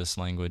used this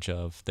language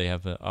of they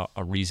have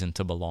a reason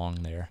to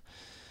belong there.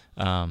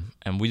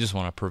 And we just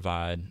want to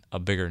provide a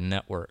bigger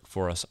network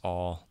for us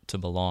all to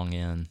belong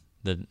in.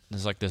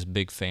 There's like this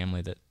big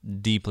family that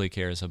deeply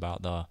cares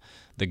about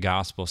the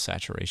gospel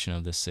saturation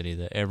of this city,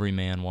 that every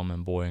man,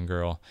 woman, boy, and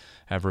girl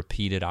have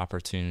repeated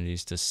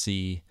opportunities to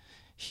see,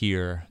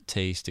 hear,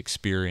 taste,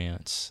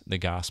 experience the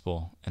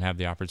gospel and have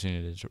the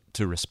opportunity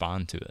to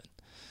respond to it.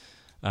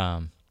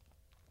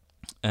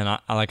 And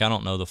I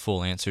don't know the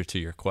full answer to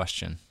your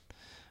question,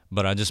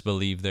 but I just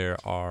believe there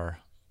are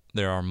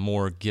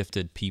more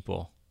gifted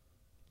people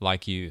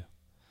like you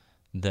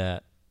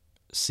that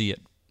see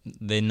it.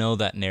 They know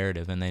that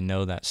narrative and they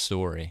know that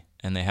story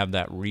and they have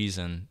that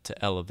reason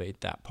to elevate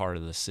that part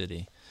of the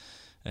city.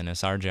 And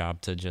it's our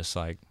job to just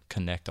like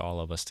connect all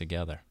of us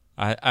together.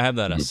 I have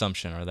that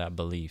assumption or that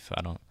belief.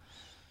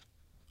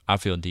 I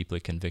feel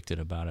deeply convicted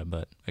about it,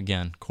 but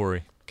again,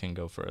 Corey can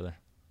go further.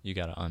 You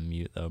got to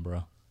unmute though,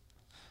 bro.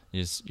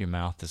 Your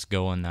mouth is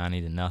going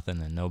 90 to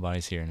nothing and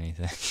nobody's hearing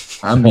anything.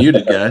 I'm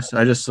muted, guys.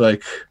 I just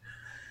like,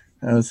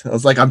 I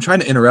was like, I'm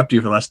trying to interrupt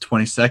you for the last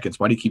 20 seconds.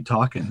 Why do you keep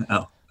talking?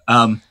 Oh,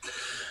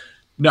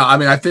 no, I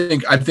mean, I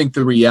think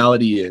the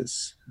reality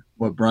is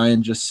what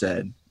Brian just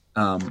said,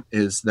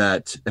 is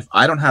that if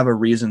I don't have a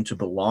reason to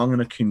belong in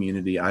a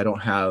community, I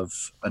don't have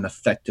an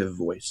effective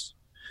voice.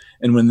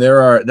 And when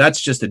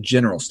that's just a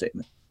general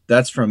statement.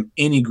 That's from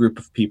any group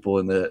of people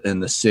in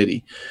the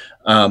city.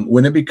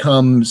 When it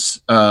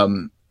becomes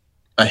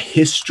a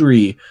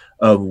history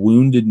of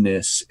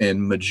woundedness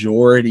and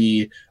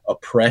majority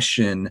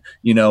oppression,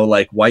 you know,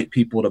 like white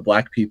people to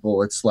black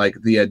people, it's like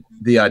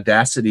the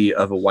audacity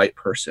of a white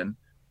person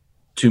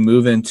to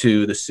move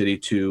into the city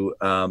to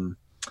I'm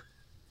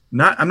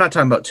not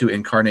talking about to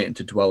incarnate and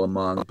to dwell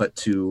among, but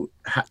to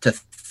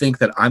think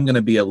that I'm going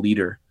to be a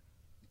leader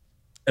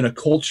in a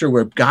culture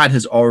where God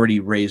has already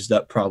raised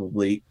up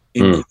probably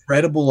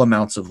incredible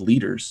amounts of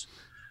leaders.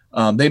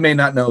 They may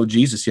not know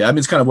Jesus yet. I mean,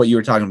 it's kind of what you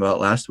were talking about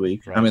last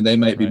week. Right. I mean, they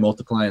might be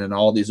multiplying in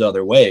all these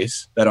other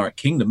ways that aren't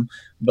kingdom,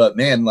 but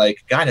man,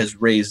 like God has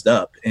raised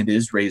up and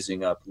is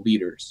raising up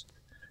leaders.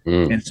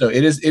 And so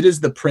it is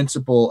the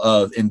principle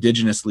of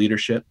indigenous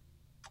leadership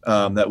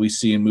that we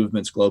see in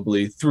movements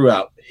globally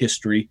throughout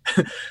history.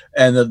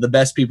 And the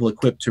best people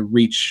equipped to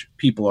reach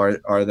people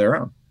are their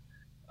own.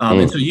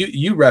 And so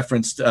you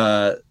referenced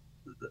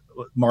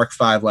Mark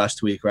 5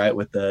 last week, right?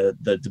 With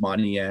the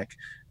demoniac.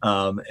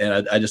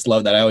 And I just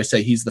love that. I always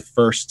say he's the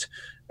first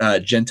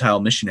Gentile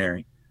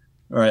missionary,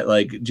 right?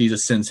 Like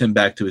Jesus sends him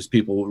back to his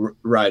people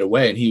right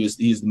away. And he's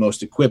the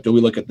most equipped. Or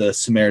we look at the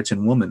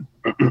Samaritan woman.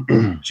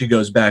 She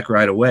goes back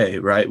right away,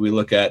 right? We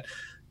look at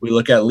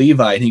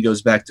Levi and he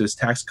goes back to his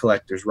tax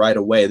collectors right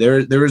away.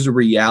 There is a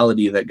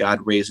reality that God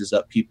raises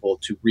up people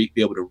to be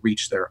able to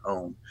reach their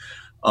own.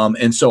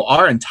 And so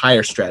our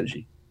entire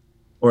strategy,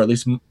 or at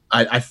least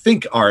I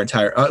think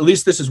at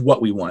least this is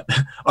what we want.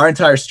 Our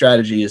entire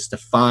strategy is to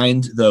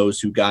find those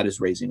who God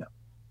is raising up.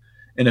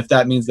 And if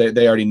that means that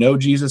they already know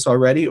Jesus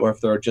already, or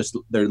if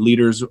they're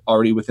leaders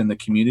already within the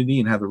community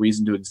and have a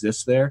reason to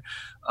exist there,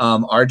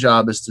 our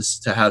job is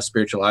to have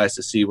spiritual eyes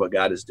to see what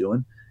God is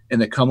doing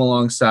and to come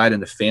alongside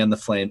and to fan the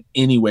flame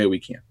any way we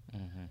can.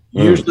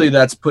 Usually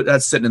that's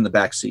sitting in the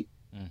back seat.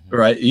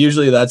 Right.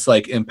 Usually that's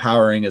like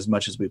empowering as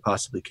much as we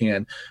possibly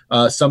can.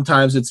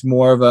 Sometimes it's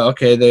more of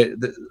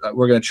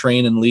we're going to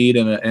train and lead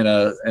in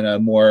a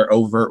more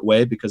overt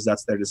way because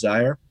that's their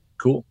desire.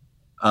 Cool.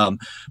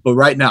 But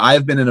right now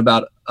I've been in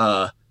about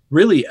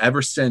really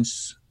ever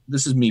since,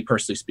 this is me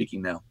personally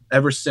speaking now,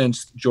 ever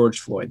since George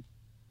Floyd,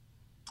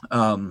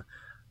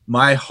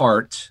 My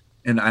heart,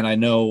 and I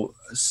know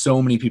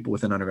so many people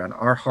within Underground,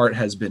 our heart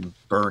has been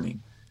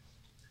burning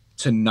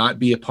to not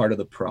be a part of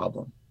the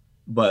problem,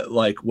 but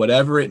like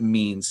whatever it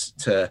means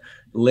to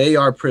lay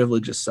our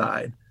privilege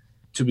aside,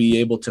 to be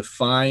able to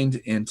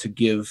find and to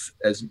give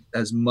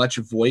as much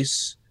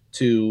voice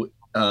to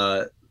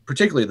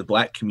particularly the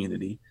Black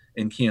community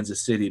in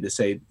Kansas City, to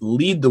say,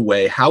 lead the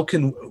way.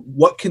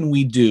 What can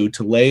we do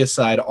to lay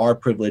aside our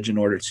privilege in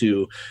order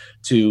to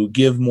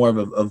give more of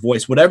a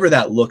voice, whatever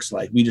that looks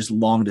like. We just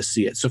long to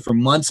see it. So for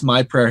months,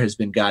 my prayer has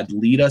been, God,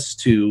 lead us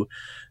to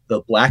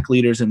the Black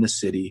leaders in the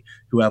city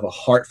who have a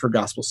heart for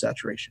gospel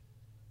saturation,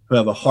 who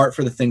have a heart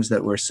for the things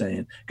that we're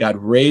saying. God,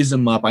 raise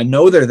them up. I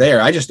know they're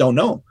there. I just don't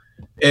know them.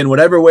 In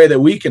whatever way that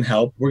we can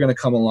help, we're going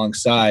to come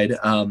alongside.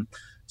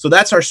 So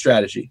that's our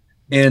strategy.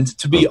 And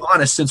to be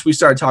honest, since we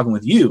started talking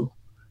with you,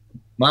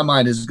 my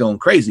mind is going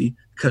crazy,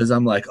 because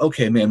I'm like,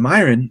 okay, man,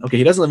 Myron, okay,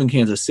 he doesn't live in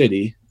Kansas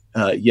City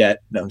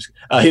yet. No,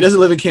 he doesn't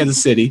live in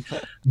Kansas City,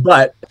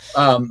 but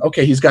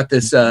okay, he's got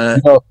this.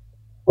 Bro,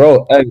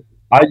 hey,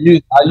 I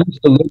used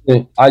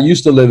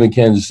to live in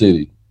Kansas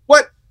City.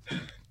 What?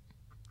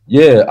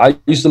 Yeah, I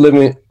used to live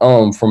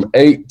in from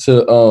 8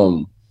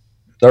 to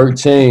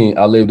 13.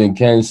 I lived in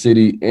Kansas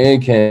City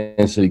and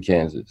Kansas City,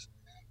 Kansas.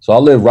 So I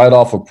lived right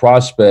off of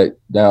Prospect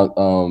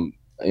down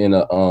in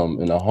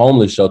a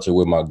homeless shelter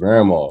with my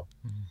grandma.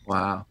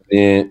 Wow.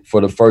 And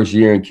for the first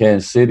year in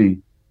Kansas City,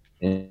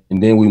 and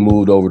then we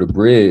moved over the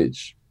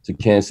bridge to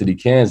Kansas City,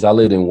 Kansas. I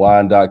lived in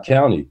Wyandotte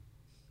County.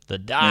 The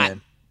dot.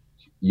 Man.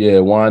 Yeah,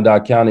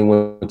 Wyandotte County,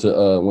 went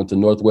to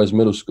Northwest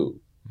Middle School.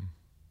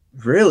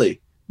 Really?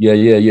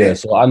 Yeah.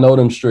 So I know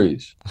them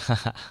streets.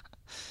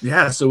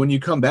 Yeah. So when you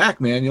come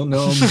back, man, you'll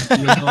know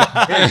them.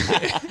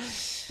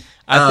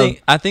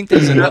 I think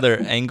there's another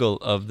angle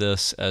of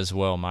this as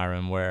well,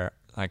 Myron, where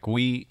like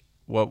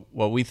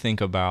what we think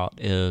about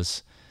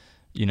is,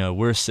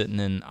 we're sitting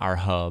in our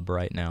hub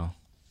right now,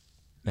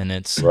 and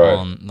it's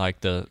on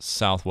like the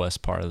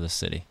southwest part of the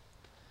city,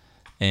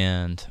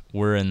 and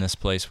we're in this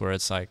place where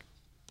it's like,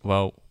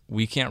 well,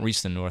 we can't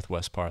reach the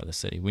northwest part of the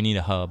city. We need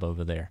a hub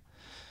over there.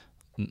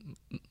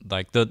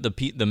 Like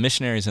the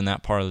missionaries in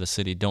that part of the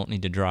city don't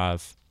need to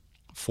drive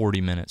 40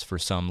 minutes for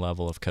some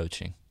level of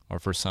coaching or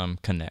for some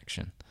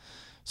connection.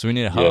 So we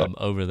need a hub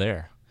over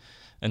there.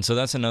 And so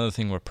that's another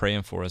thing we're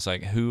praying for, is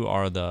like, who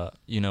are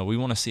we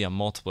want to see a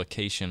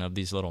multiplication of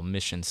these little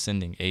mission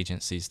sending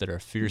agencies that are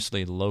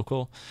fiercely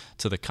local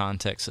to the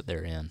context that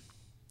they're in.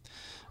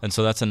 And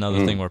so that's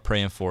another thing we're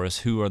praying for, is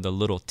who are the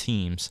little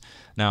teams.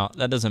 Now,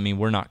 that doesn't mean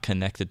we're not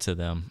connected to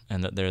them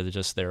and that they're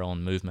just their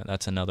own movement.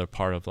 That's another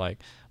part of like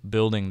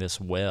building this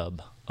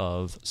web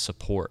of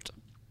support.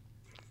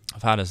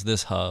 Of how does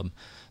this hub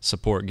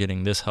support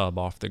getting this hub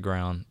off the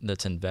ground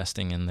that's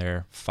investing in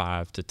their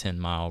 5 to 10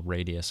 mile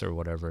radius or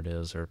whatever it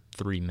is, or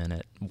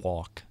 3-minute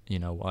walk,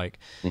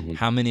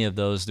 how many of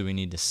those do we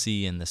need to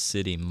see in the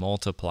city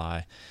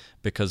multiply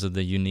because of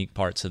the unique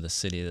parts of the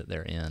city that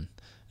they're in,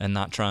 and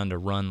not trying to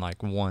run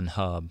like one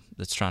hub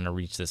that's trying to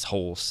reach this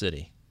whole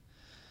city.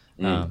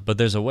 But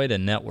there's a way to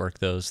network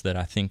those that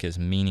I think is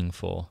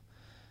meaningful,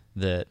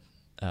 that,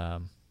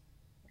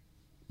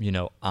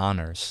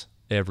 honors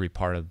every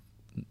part of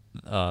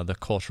the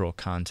cultural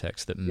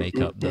context that make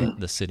up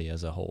the city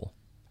as a whole.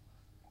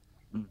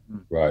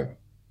 Right.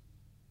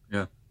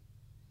 Yeah.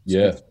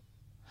 Yeah.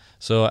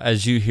 So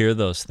as you hear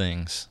those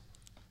things,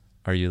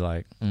 are you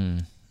like, yeah,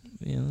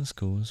 that's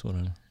cool, that's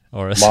whatever?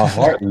 Or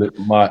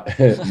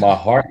my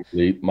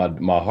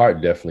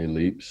heart definitely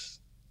leaps.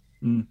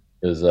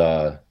 Because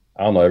I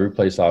don't know, every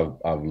place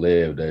I've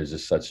lived, there's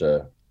just such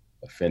a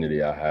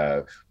affinity I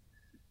have.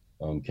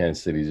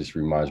 Kansas City just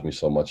reminds me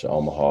so much of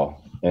Omaha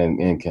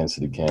and Kansas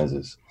City,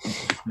 Kansas.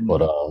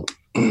 But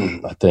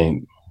I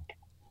think,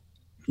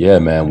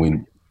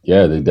 man,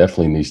 there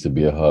definitely needs to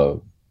be a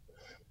hub.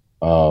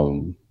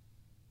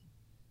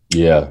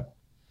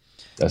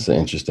 That's an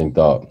interesting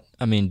thought.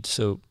 I mean,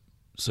 so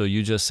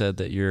you just said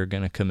that you're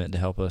going to commit to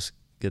help us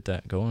get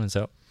that going. Is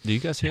that? Do you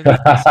guys hear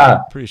that?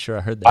 I'm pretty sure I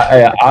heard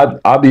that.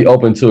 I'd be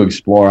open to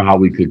exploring how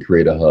we could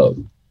create a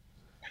hub.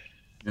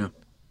 Yeah.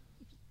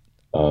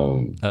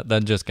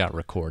 That just got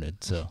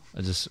recorded, so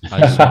I just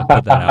want to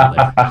put that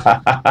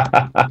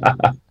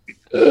out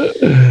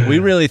there. We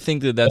really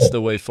think that that's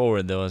the way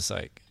forward, though. It's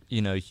like,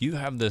 you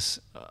have this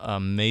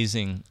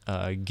amazing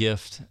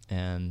gift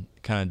and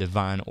kind of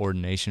divine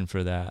ordination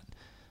for that,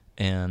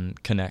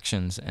 and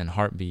connections and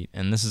heartbeat.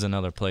 And this is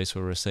another place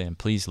where we're saying,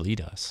 please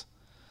lead us,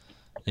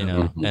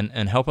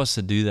 and help us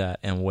to do that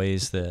in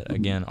ways that,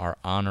 again, are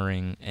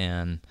honoring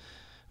and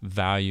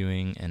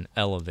valuing and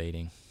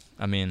elevating.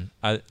 I mean,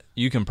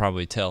 you can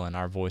probably tell in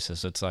our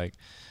voices, it's like,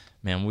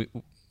 man, we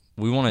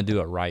want to do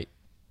it right,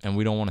 and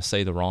we don't want to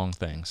say the wrong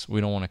things.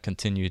 We don't want to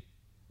continue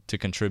to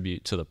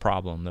contribute to the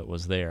problem that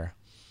was there.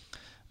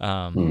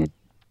 And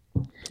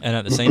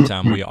at the same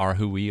time, we are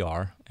who we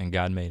are, and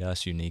God made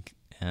us unique,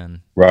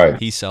 and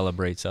He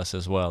celebrates us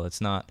as well.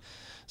 It's not,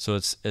 so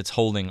it's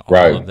holding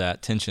all of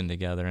that tension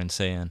together and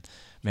saying,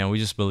 man, we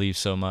just believe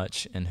so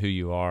much in who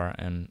you are,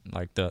 and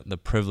like the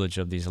privilege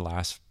of these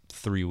last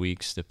 3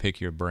 weeks to pick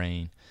your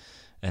brain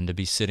and to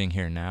be sitting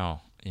here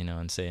now,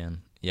 and saying,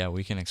 yeah,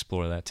 we can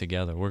explore that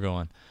together. We're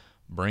going,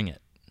 bring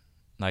it.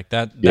 Like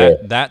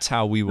that's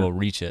how we will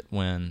reach it,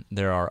 when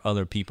there are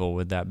other people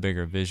with that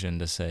bigger vision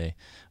to say,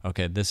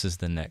 okay, this is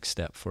the next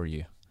step for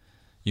you.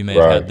 You may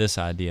have had this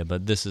idea,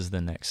 but this is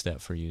the next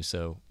step for you.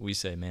 So we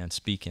say, man,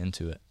 speak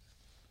into it.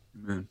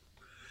 Amen.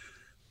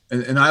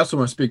 And I also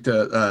want to speak to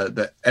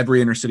the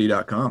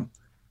everyinnercity.com.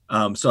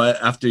 So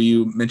after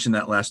you mentioned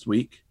that last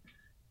week,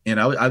 and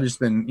I've just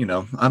been,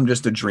 I'm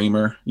just a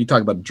dreamer. You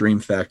talk about Dream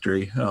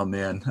Factory. Oh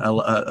man,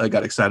 I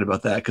got excited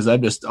about that because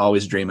I'm just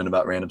always dreaming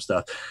about random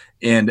stuff.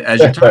 And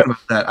as you're talking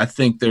about that, I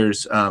think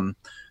there's a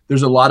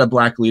lot of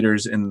Black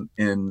leaders in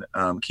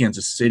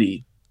Kansas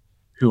City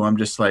who I'm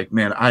just like,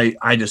 man, I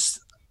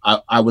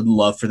would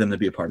love for them to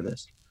be a part of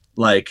this.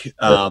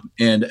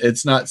 And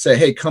it's not say,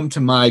 hey, come to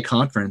my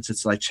conference.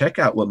 It's like, check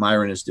out what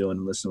Myron is doing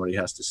and listen to what he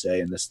has to say.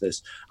 And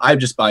this, I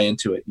just buy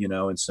into it,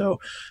 And so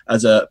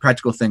as a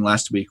practical thing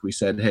last week, we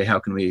said, hey, how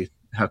can we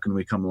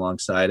come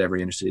alongside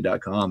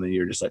everyinnercity.com? And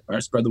you're just like, all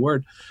right, spread the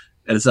word.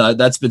 And it's,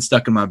 that's been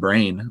stuck in my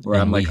brain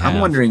where I'm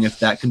wondering if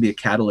that can be a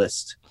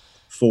catalyst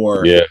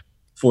for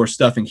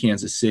stuff in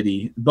Kansas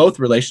City, both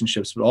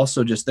relationships, but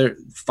also just they're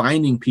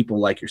finding people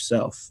like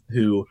yourself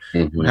who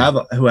have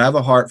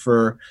a heart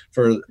for,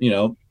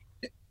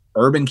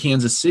 urban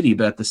Kansas City,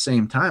 but at the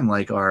same time,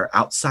 are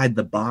outside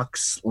the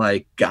box,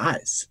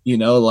 guys,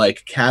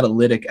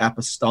 catalytic,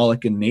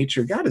 apostolic in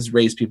nature. God has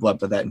raised people up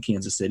to that in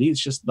Kansas City.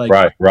 It's just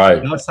right.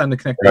 Now it's time to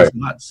connect those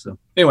dots. So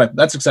anyway,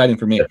 that's exciting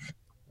for me.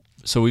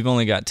 So we've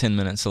only got 10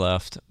 minutes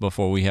left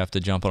before we have to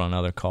jump on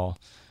another call.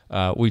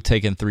 We've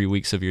taken 3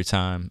 weeks of your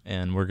time,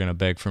 and we're going to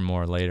beg for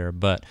more later.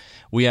 But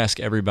we ask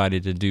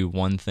everybody to do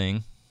one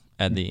thing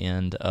at the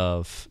end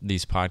of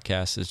these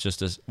podcasts. Is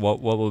just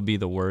what would be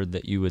the word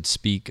that you would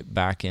speak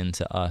back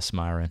into us,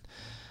 Myron?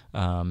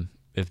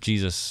 If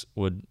Jesus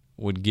would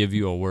give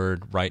you a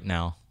word right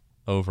now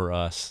over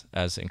us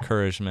as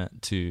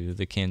encouragement to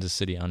the Kansas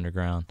City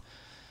Underground,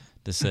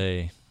 to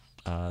say,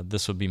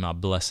 this would be my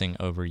blessing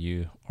over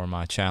you, or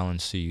my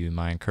challenge to you,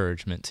 my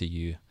encouragement to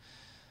you.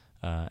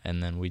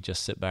 And then we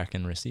just sit back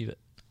and receive it.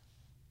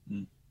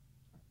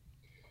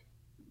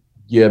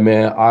 Yeah,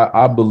 man,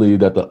 I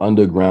believe that the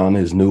underground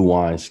is new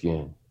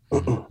wineskin.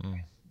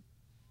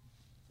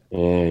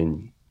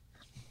 And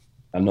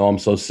I know I'm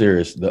so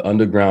serious. The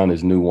underground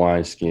is new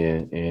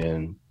wineskin.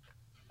 And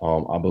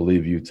I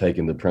believe you've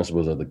taken the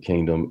principles of the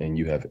kingdom and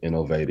you have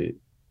innovated.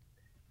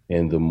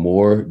 And the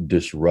more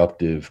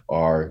disruptive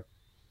our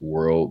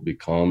world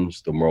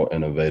becomes, the more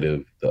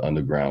innovative the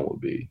underground will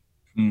be.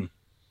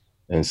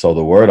 And so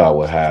the word I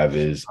would have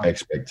is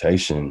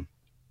expectation.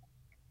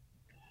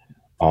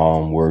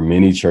 Where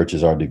many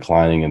churches are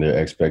declining in their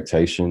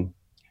expectation,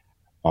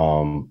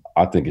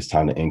 I think it's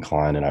time to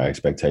incline in our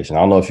expectation. I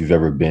don't know if you've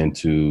ever been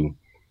to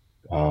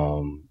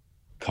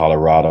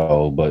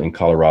Colorado, but in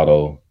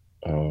Colorado,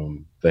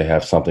 they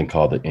have something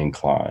called the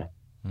incline.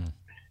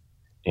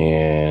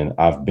 And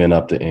I've been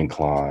up the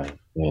incline,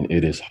 and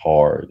it is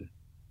hard.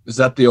 Is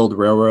that the old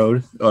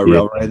railroad?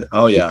 Railroad?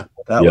 Oh yeah,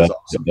 that was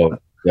awesome.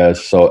 Yeah,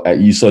 so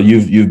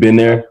you've been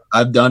there?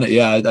 I've done it.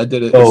 Yeah, I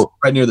did it. It's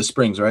right near the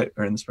Springs, right?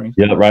 Or in the Springs?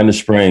 Yeah, right in the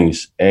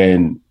Springs.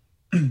 And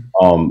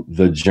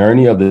the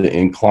journey of the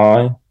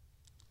incline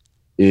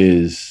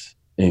is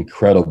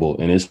incredible,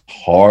 and it's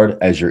hard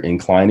as you're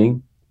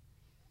inclining.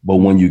 But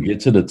when you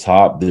get to the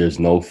top, there's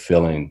no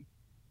feeling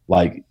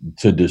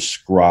to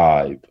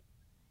describe.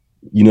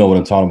 You know what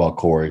I'm talking about,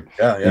 Corey?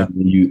 Yeah.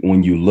 And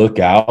when you look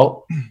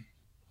out,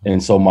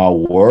 and so my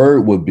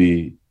word would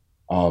be,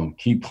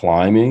 keep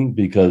climbing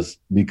because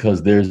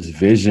there's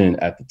vision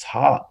at the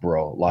top,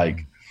 bro.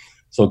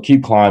 So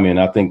keep climbing.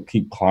 I think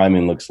keep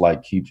climbing looks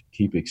like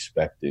keep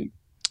expecting.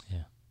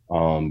 Yeah.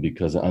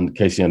 Because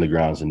KC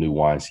Underground is a new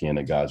wineskin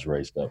that God's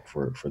raised up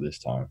for this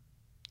time.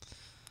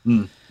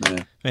 Man,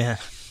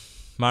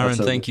 Myron,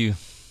 thank you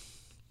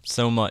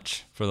so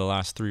much for the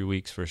last 3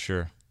 weeks for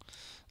sure,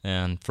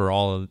 and for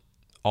all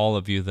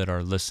of you that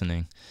are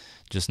listening.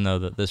 Just know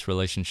that this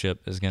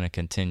relationship is going to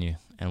continue,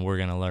 and we're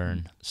going to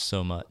learn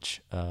so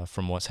much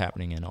from what's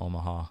happening in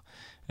Omaha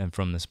and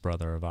from this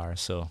brother of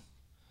ours. So,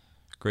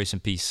 grace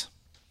and peace.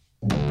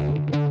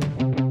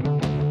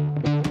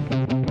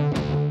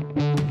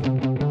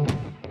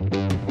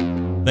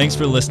 Thanks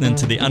for listening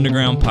to the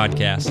Underground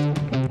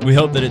Podcast. We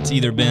hope that it's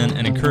either been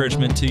an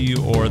encouragement to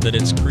you or that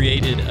it's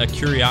created a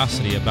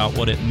curiosity about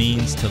what it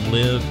means to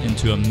live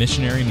into a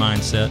missionary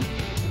mindset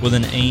with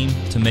an aim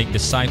to make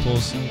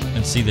disciples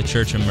and see the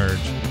church emerge.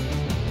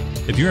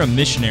 If you're a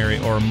missionary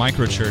or a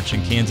microchurch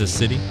in Kansas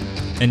City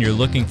and you're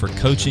looking for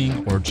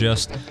coaching or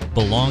just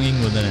belonging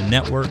within a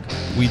network,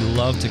 we'd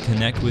love to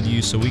connect with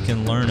you so we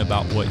can learn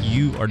about what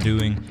you are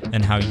doing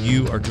and how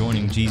you are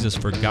joining Jesus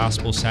for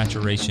gospel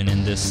saturation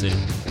in this city.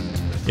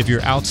 If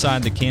you're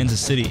outside the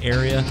Kansas City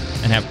area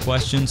and have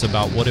questions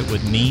about what it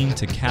would mean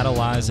to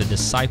catalyze a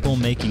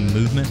disciple-making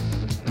movement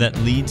that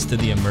leads to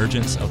the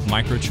emergence of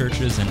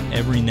microchurches in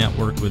every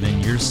network within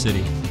your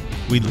city,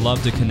 we'd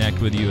love to connect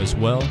with you as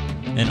well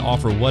and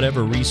offer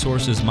whatever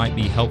resources might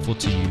be helpful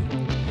to you.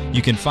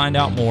 You can find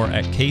out more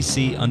at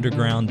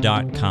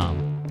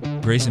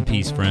kcunderground.com. Grace and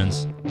peace,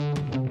 friends.